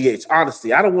him in DH.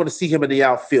 Honestly, I don't want to see him in the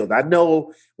outfield. I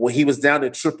know when he was down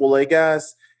in AAA,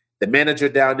 guys, The manager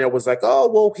down there was like, oh,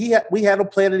 well, we had him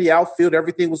playing in the outfield.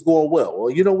 Everything was going well. Well,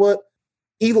 you know what?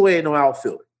 Eloy ain't no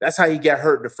outfielder. That's how he got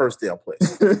hurt in the first damn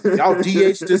place. Y'all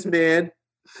DH this man.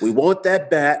 We want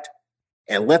that bat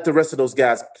and let the rest of those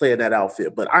guys play in that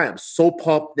outfield. But I am so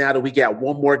pumped now that we got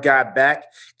one more guy back.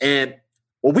 And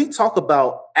when we talk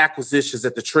about acquisitions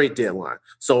at the trade deadline,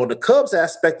 so on the Cubs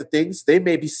aspect of things, they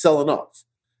may be selling off.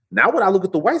 Now when I look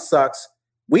at the White Sox,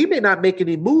 we may not make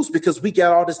any moves because we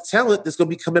got all this talent that's going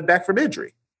to be coming back from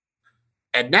injury.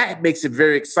 And that makes it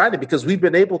very exciting because we've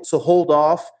been able to hold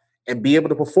off and be able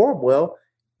to perform well.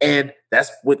 And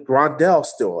that's with Grandal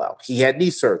still out. He had knee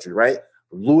surgery, right?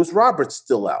 Lewis Roberts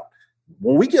still out.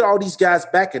 When we get all these guys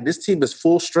back and this team is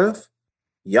full strength,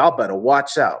 y'all better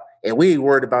watch out. And we ain't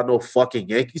worried about no fucking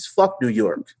Yankees. Fuck New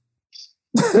York.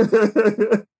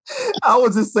 I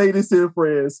would just say this here,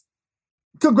 friends.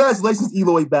 Congratulations,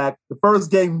 Eloy back. The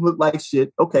first game looked like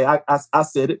shit. Okay, I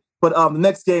said it. But the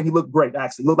next game, he looked great,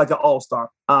 actually. Looked like an all-star.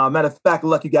 Matter of fact,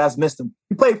 lucky you guys missed him.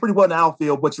 He played pretty well in the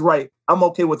outfield, but you're right. I'm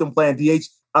okay with him playing DH.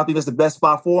 I think that's the best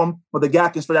spot for him. But the guy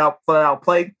can flat out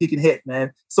play. He can hit,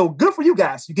 man. So good for you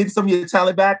guys. You get some of your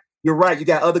talent back. You're right. You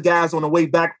got other guys on the way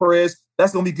back, Perez.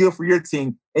 That's going to be good for your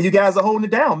team. And you guys are holding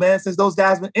it down, man, since those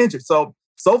guys been injured. So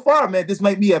far, man, this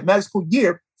might be a magical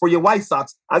year for your White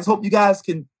Sox. I just hope you guys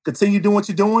can continue doing what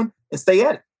you're doing and stay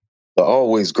at it.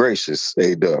 Always gracious,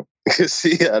 A-Dub.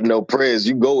 See, I know, Prez,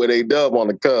 you go with A-Dub on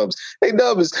the Cubs.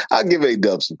 A-Dub I'll give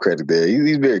A-Dub some credit there.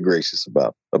 He's very gracious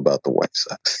about the White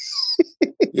Sox.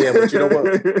 Yeah, but you know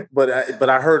what? But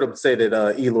I heard him say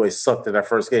that Eloy sucked in that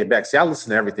first game back. See, I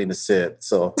listened to everything that's said,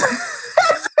 so. Leave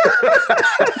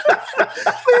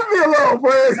me alone,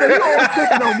 Prez. You're always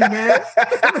picking on me, man.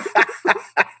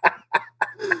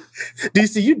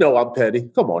 DC, you know I'm petty.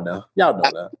 Come on now. Y'all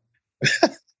know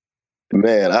that.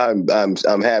 Man,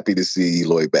 I'm happy to see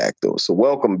Eloy back though. So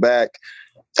welcome back.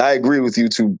 I agree with you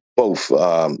two both.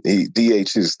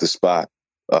 DH is the spot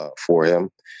for him,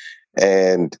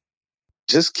 and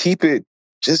just keep it.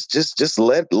 Just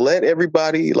let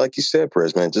everybody, like you said,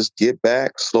 Prez, man, just get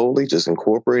back slowly. Just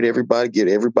incorporate everybody, get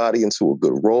everybody into a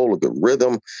good role, a good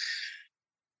rhythm.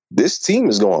 This team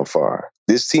is going far.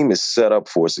 This team is set up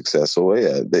for success. So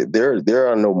yeah, there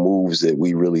are no moves that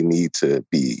we really need to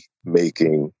be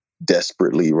making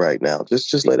desperately right now.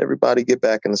 Just let everybody get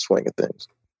back in the swing of things.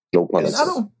 No pun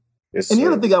intended. The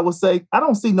other thing I would say, I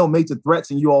don't see no major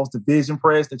threats in you all's division,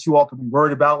 Press, that you all can be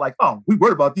worried about. Like, oh, we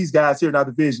worried about these guys here in our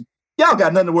division. Y'all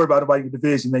got nothing to worry about in your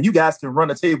division, man. You guys can run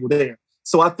a table there.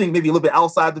 So I think maybe a little bit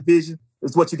outside division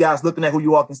is what you guys looking at, who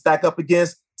you all can stack up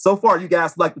against. So far, you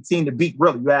guys like the team to beat,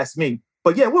 really, you ask me.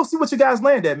 But yeah, we'll see what you guys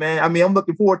land at, man. I mean, I'm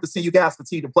looking forward to seeing you guys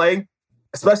continue to play,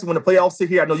 especially when the playoffs sit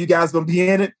here. I know you guys are going to be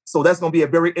in it. So that's going to be a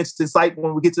very interesting sight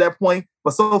when we get to that point.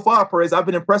 But so far, Perez, I've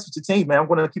been impressed with your team, man. I'm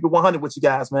going to keep it 100 with you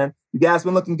guys, man. You guys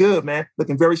been looking good, man.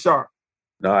 Looking very sharp.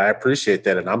 No, I appreciate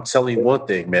that. And I'm telling you one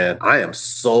thing, man. I am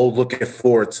so looking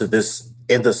forward to this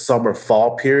in the summer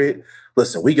fall period.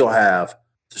 Listen, we going to have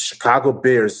the Chicago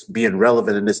Bears being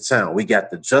relevant in this town. We got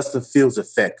the Justin Fields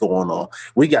effect going on.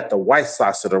 We got the White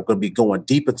Sox that are going to be going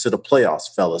deep into the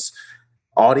playoffs, fellas.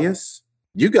 Audience,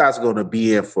 you guys are going to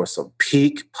be in for some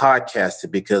peak podcasting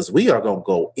because we are going to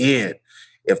go in.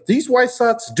 If these White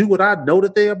Sox do what I know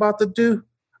that they're about to do,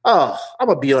 I'm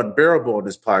going to be unbearable on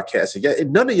this podcast.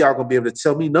 And none of y'all going to be able to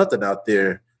tell me nothing out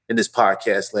there in this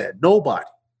podcast land. Nobody.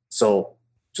 So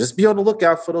just be on the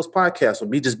lookout for those podcasts with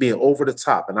me just being over the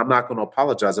top. And I'm not going to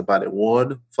apologize about it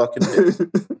one fucking bit.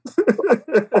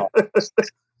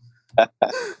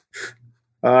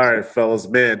 All right, fellas,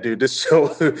 man, dude, this show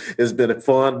has been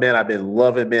fun, man. I've been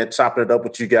loving, man, chopping it up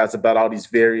with you guys about all these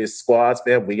various squads,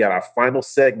 man. We got our final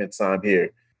segment time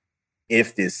here.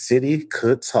 If this city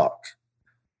could talk.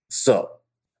 So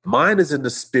mine is in the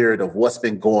spirit of what's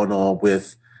been going on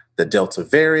with the Delta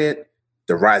variant,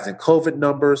 the rising COVID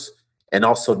numbers, and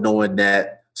also knowing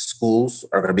that schools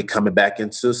are going to be coming back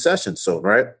into session soon,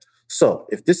 right? So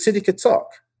if this city could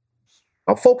talk,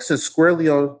 I'm focusing squarely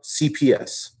on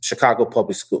CPS, Chicago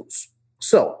Public Schools.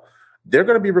 So they're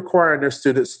going to be requiring their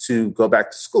students to go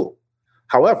back to school.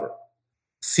 However,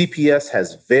 CPS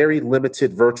has very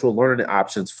limited virtual learning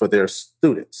options for their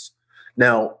students.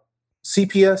 Now,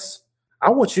 CPS, I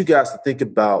want you guys to think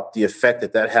about the effect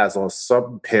that has on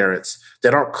some parents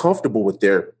that aren't comfortable with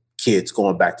their kids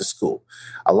going back to school.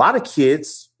 A lot of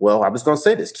kids, well, I'm just going to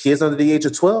say this, kids under the age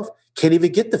of 12 can't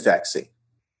even get the vaccine.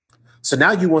 So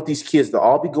now you want these kids to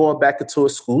all be going back into a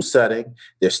school setting.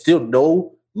 There's still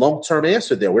no long-term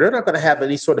answer there. They're not going to have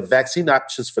any sort of vaccine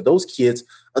options for those kids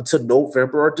until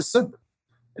November or December.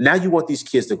 And now you want these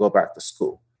kids to go back to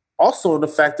school. Also, in the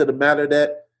fact of the matter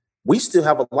that we still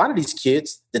have a lot of these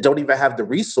kids that don't even have the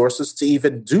resources to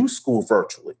even do school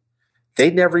virtually.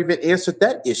 They never even answered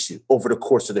that issue over the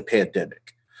course of the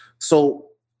pandemic. So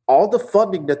all the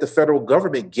funding that the federal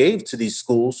government gave to these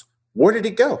schools, where did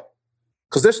it go?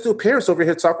 Because there's still parents over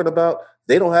here talking about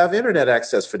they don't have internet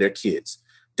access for their kids.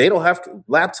 They don't have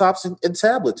laptops and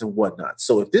tablets and whatnot.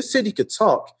 So if this city could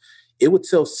talk, it would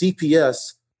tell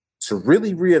CPS to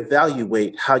really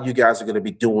reevaluate how you guys are going to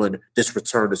be doing this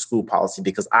return to school policy,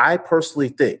 because I personally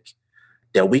think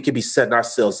that we could be setting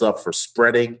ourselves up for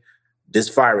spreading this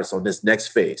virus on this next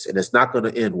phase, and it's not going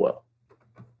to end well.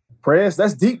 Prez,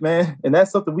 that's deep, man. And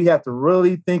that's something we have to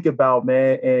really think about,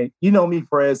 man. And you know me,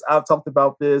 Prez, I've talked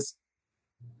about this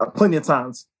plenty of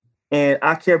times. And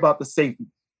I care about the safety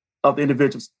of the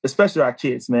individuals, especially our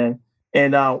kids, man.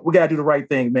 And we got to do the right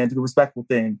thing, man, do the respectful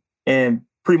thing, and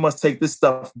pretty much take this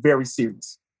stuff very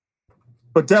serious.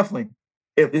 But definitely,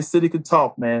 if this city could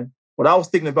talk, man, what I was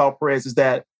thinking about, Perez, is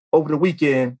that over the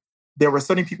weekend, there were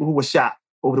so many people who were shot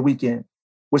over the weekend,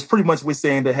 which pretty much was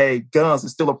saying that, hey, guns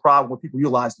is still a problem when people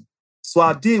utilize them. So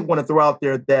I did want to throw out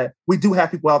there that we do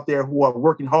have people out there who are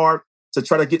working hard to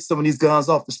try to get some of these guns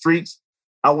off the streets.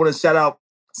 I want to shout out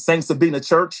Saint Sabina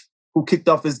Church, who kicked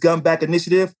off his gun back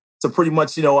initiative to pretty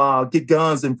much, get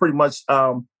guns and pretty much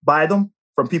buy them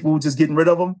from people who just getting rid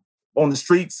of them on the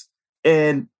streets.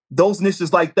 And those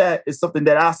initiatives like that is something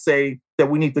that I say that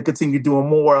we need to continue doing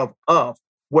more of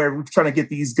where we're trying to get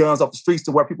these guns off the streets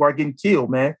to where people are getting killed,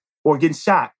 man, or getting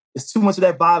shot. It's too much of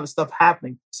that violent stuff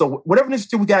happening. So whatever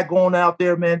initiative we got going out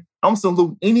there, man, I'm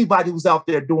saluting anybody who's out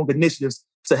there doing initiatives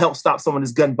to help stop some of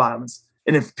this gun violence.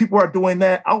 And if people are doing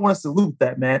that, I want to salute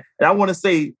that, man. And I want to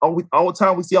say all the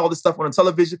time we see all this stuff on the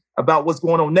television about what's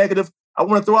going on negative, I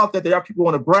want to throw out that there are people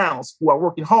on the grounds who are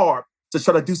working hard to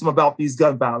try to do something about these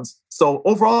gun violence. So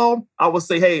overall, I would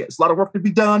say, hey, it's a lot of work to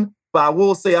be done, but I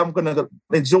will say I'm going to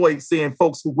enjoy seeing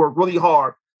folks who work really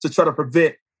hard to try to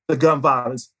prevent the gun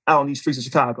violence out on these streets of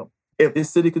Chicago. If this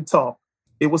city could talk,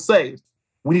 it will say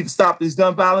we need to stop this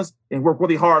gun violence and work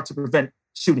really hard to prevent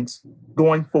shootings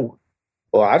going forward.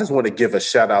 Well, I just want to give a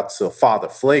shout out to Father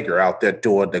Flager out there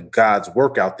doing the God's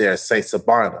work out there at St.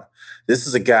 Sabina. This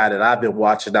is a guy that I've been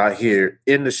watching out here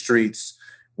in the streets,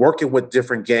 working with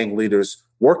different gang leaders,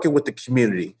 working with the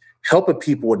community, helping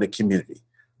people in the community.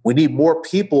 We need more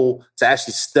people to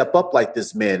actually step up like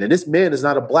this man. And this man is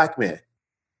not a black man.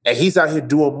 And he's out here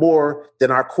doing more than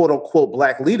our quote unquote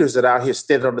black leaders that are out here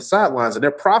standing on the sidelines, and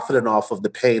they're profiting off of the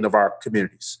pain of our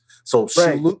communities. So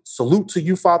salute to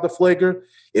you, Father Flager.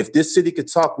 If this city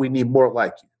could talk, we need more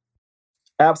like you.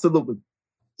 Absolutely.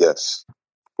 Yes,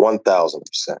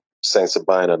 1,000%. St.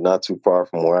 Sabina, not too far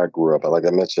from where I grew up. Like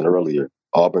I mentioned earlier,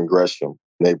 Auburn Gresham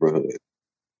neighborhood,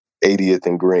 80th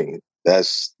and Green.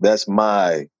 That's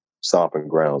my stomping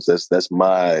grounds. That's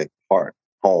my heart,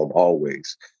 home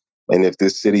always. And if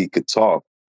this city could talk,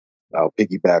 I'll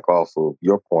piggyback off of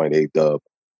your point, A-Dub.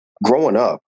 Growing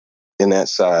up in that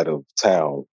side of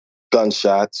town,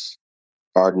 gunshots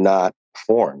are not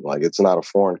foreign. Like, it's not a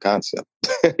foreign concept.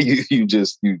 you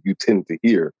tend to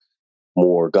hear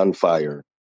more gunfire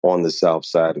on the south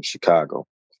side of Chicago.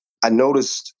 I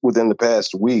noticed within the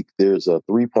past week, there's a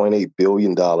 $3.8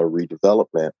 billion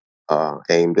redevelopment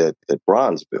aimed at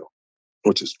Bronzeville,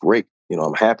 which is great.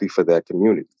 I'm happy for that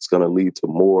community. It's going to lead to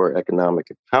more economic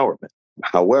empowerment.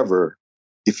 However,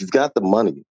 if you've got the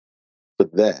money for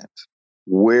that,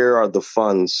 where are the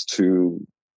funds to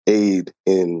aid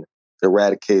in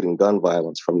eradicating gun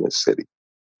violence from this city?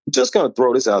 I'm just going to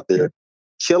throw this out there.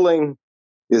 Killing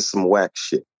is some whack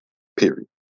shit, period.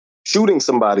 Shooting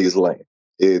somebody is lame.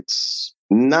 It's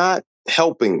not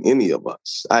helping any of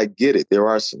us. I get it. There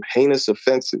are some heinous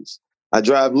offenses. I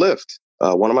drive Lyft.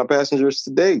 One of my passengers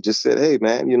today just said, hey,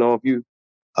 man, if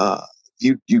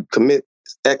you commit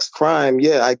X crime,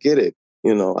 yeah, I get it.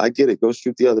 I get it. Go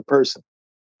shoot the other person.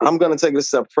 I'm going to take it a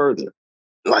step further.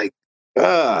 Like,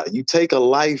 you take a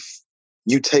life,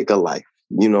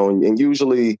 and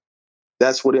usually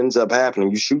that's what ends up happening.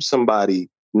 You shoot somebody,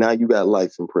 now you got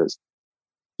life in prison.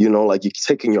 Like you're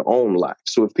taking your own life.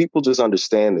 So if people just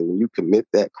understand that when you commit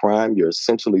that crime, you're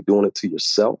essentially doing it to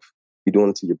yourself. You're doing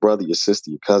it to your brother, your sister,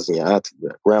 your cousin, your auntie,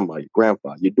 your grandma, your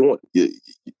grandfather. You're doing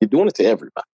it to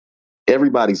everybody.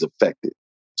 Everybody's affected.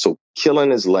 So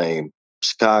killing is lame.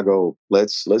 Chicago,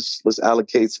 let's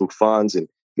allocate some funds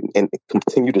and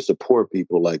continue to support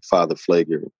people like Father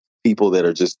Flager, people that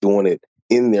are just doing it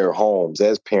in their homes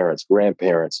as parents,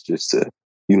 grandparents, just to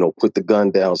put the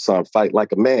gun down, son, fight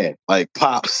like a man, like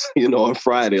Pops, on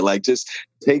Friday, like just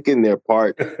taking their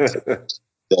part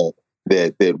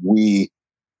that we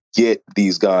get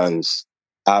these guns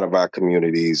out of our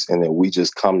communities, and then we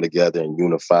just come together and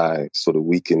unify so that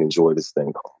we can enjoy this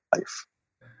thing called life.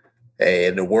 Hey,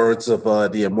 in the words of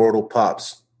the immortal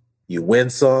Pops, you win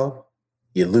some,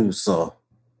 you lose some,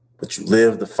 but you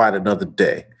live to fight another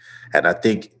day. And I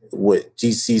think what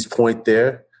GC's point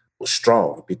there was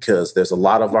strong, because there's a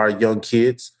lot of our young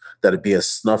kids that are being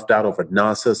snuffed out over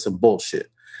nonsense and bullshit.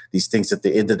 These things at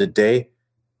the end of the day,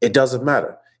 it doesn't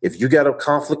matter. If you got a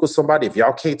conflict with somebody, if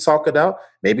y'all can't talk it out,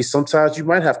 maybe sometimes you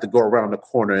might have to go around the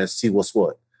corner and see what's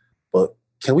what. But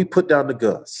can we put down the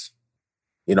guns?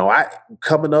 You know,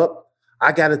 coming up,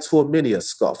 I got into a mini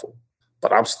scuffle,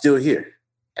 but I'm still here.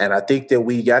 And I think that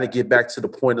we got to get back to the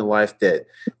point in life that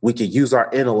we can use our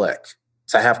intellect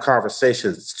to have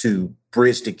conversations to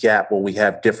bridge the gap when we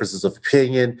have differences of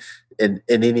opinion and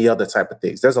any other type of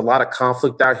things. There's a lot of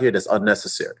conflict out here that's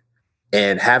unnecessary.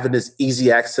 And having this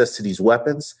easy access to these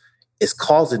weapons is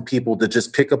causing people to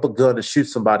just pick up a gun and shoot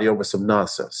somebody over some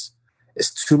nonsense.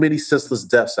 It's too many senseless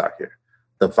deaths out here.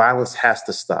 The violence has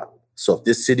to stop. So if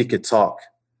this city could talk,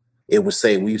 it would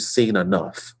say we've seen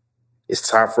enough. It's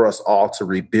time for us all to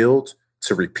rebuild,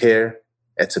 to repair,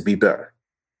 and to be better.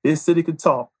 This city could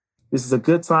talk. This is a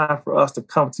good time for us to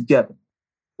come together.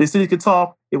 This city could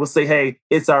talk. It will say, hey,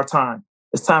 it's our time.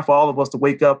 It's time for all of us to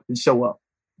wake up and show up.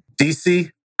 DC,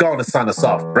 go on and sign us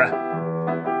off,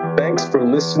 bruh. Thanks for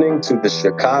listening to the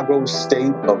Chicago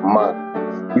State of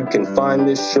Mind. You can find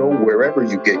this show wherever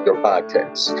you get your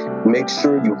podcasts. Make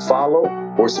sure you follow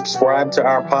or subscribe to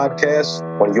our podcast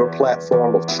on your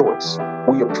platform of choice.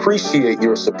 We appreciate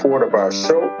your support of our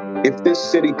show. If this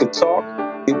city could talk,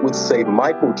 it would say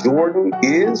Michael Jordan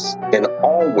is and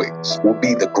always will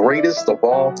be the greatest of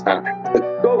all time, the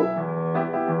GOAT.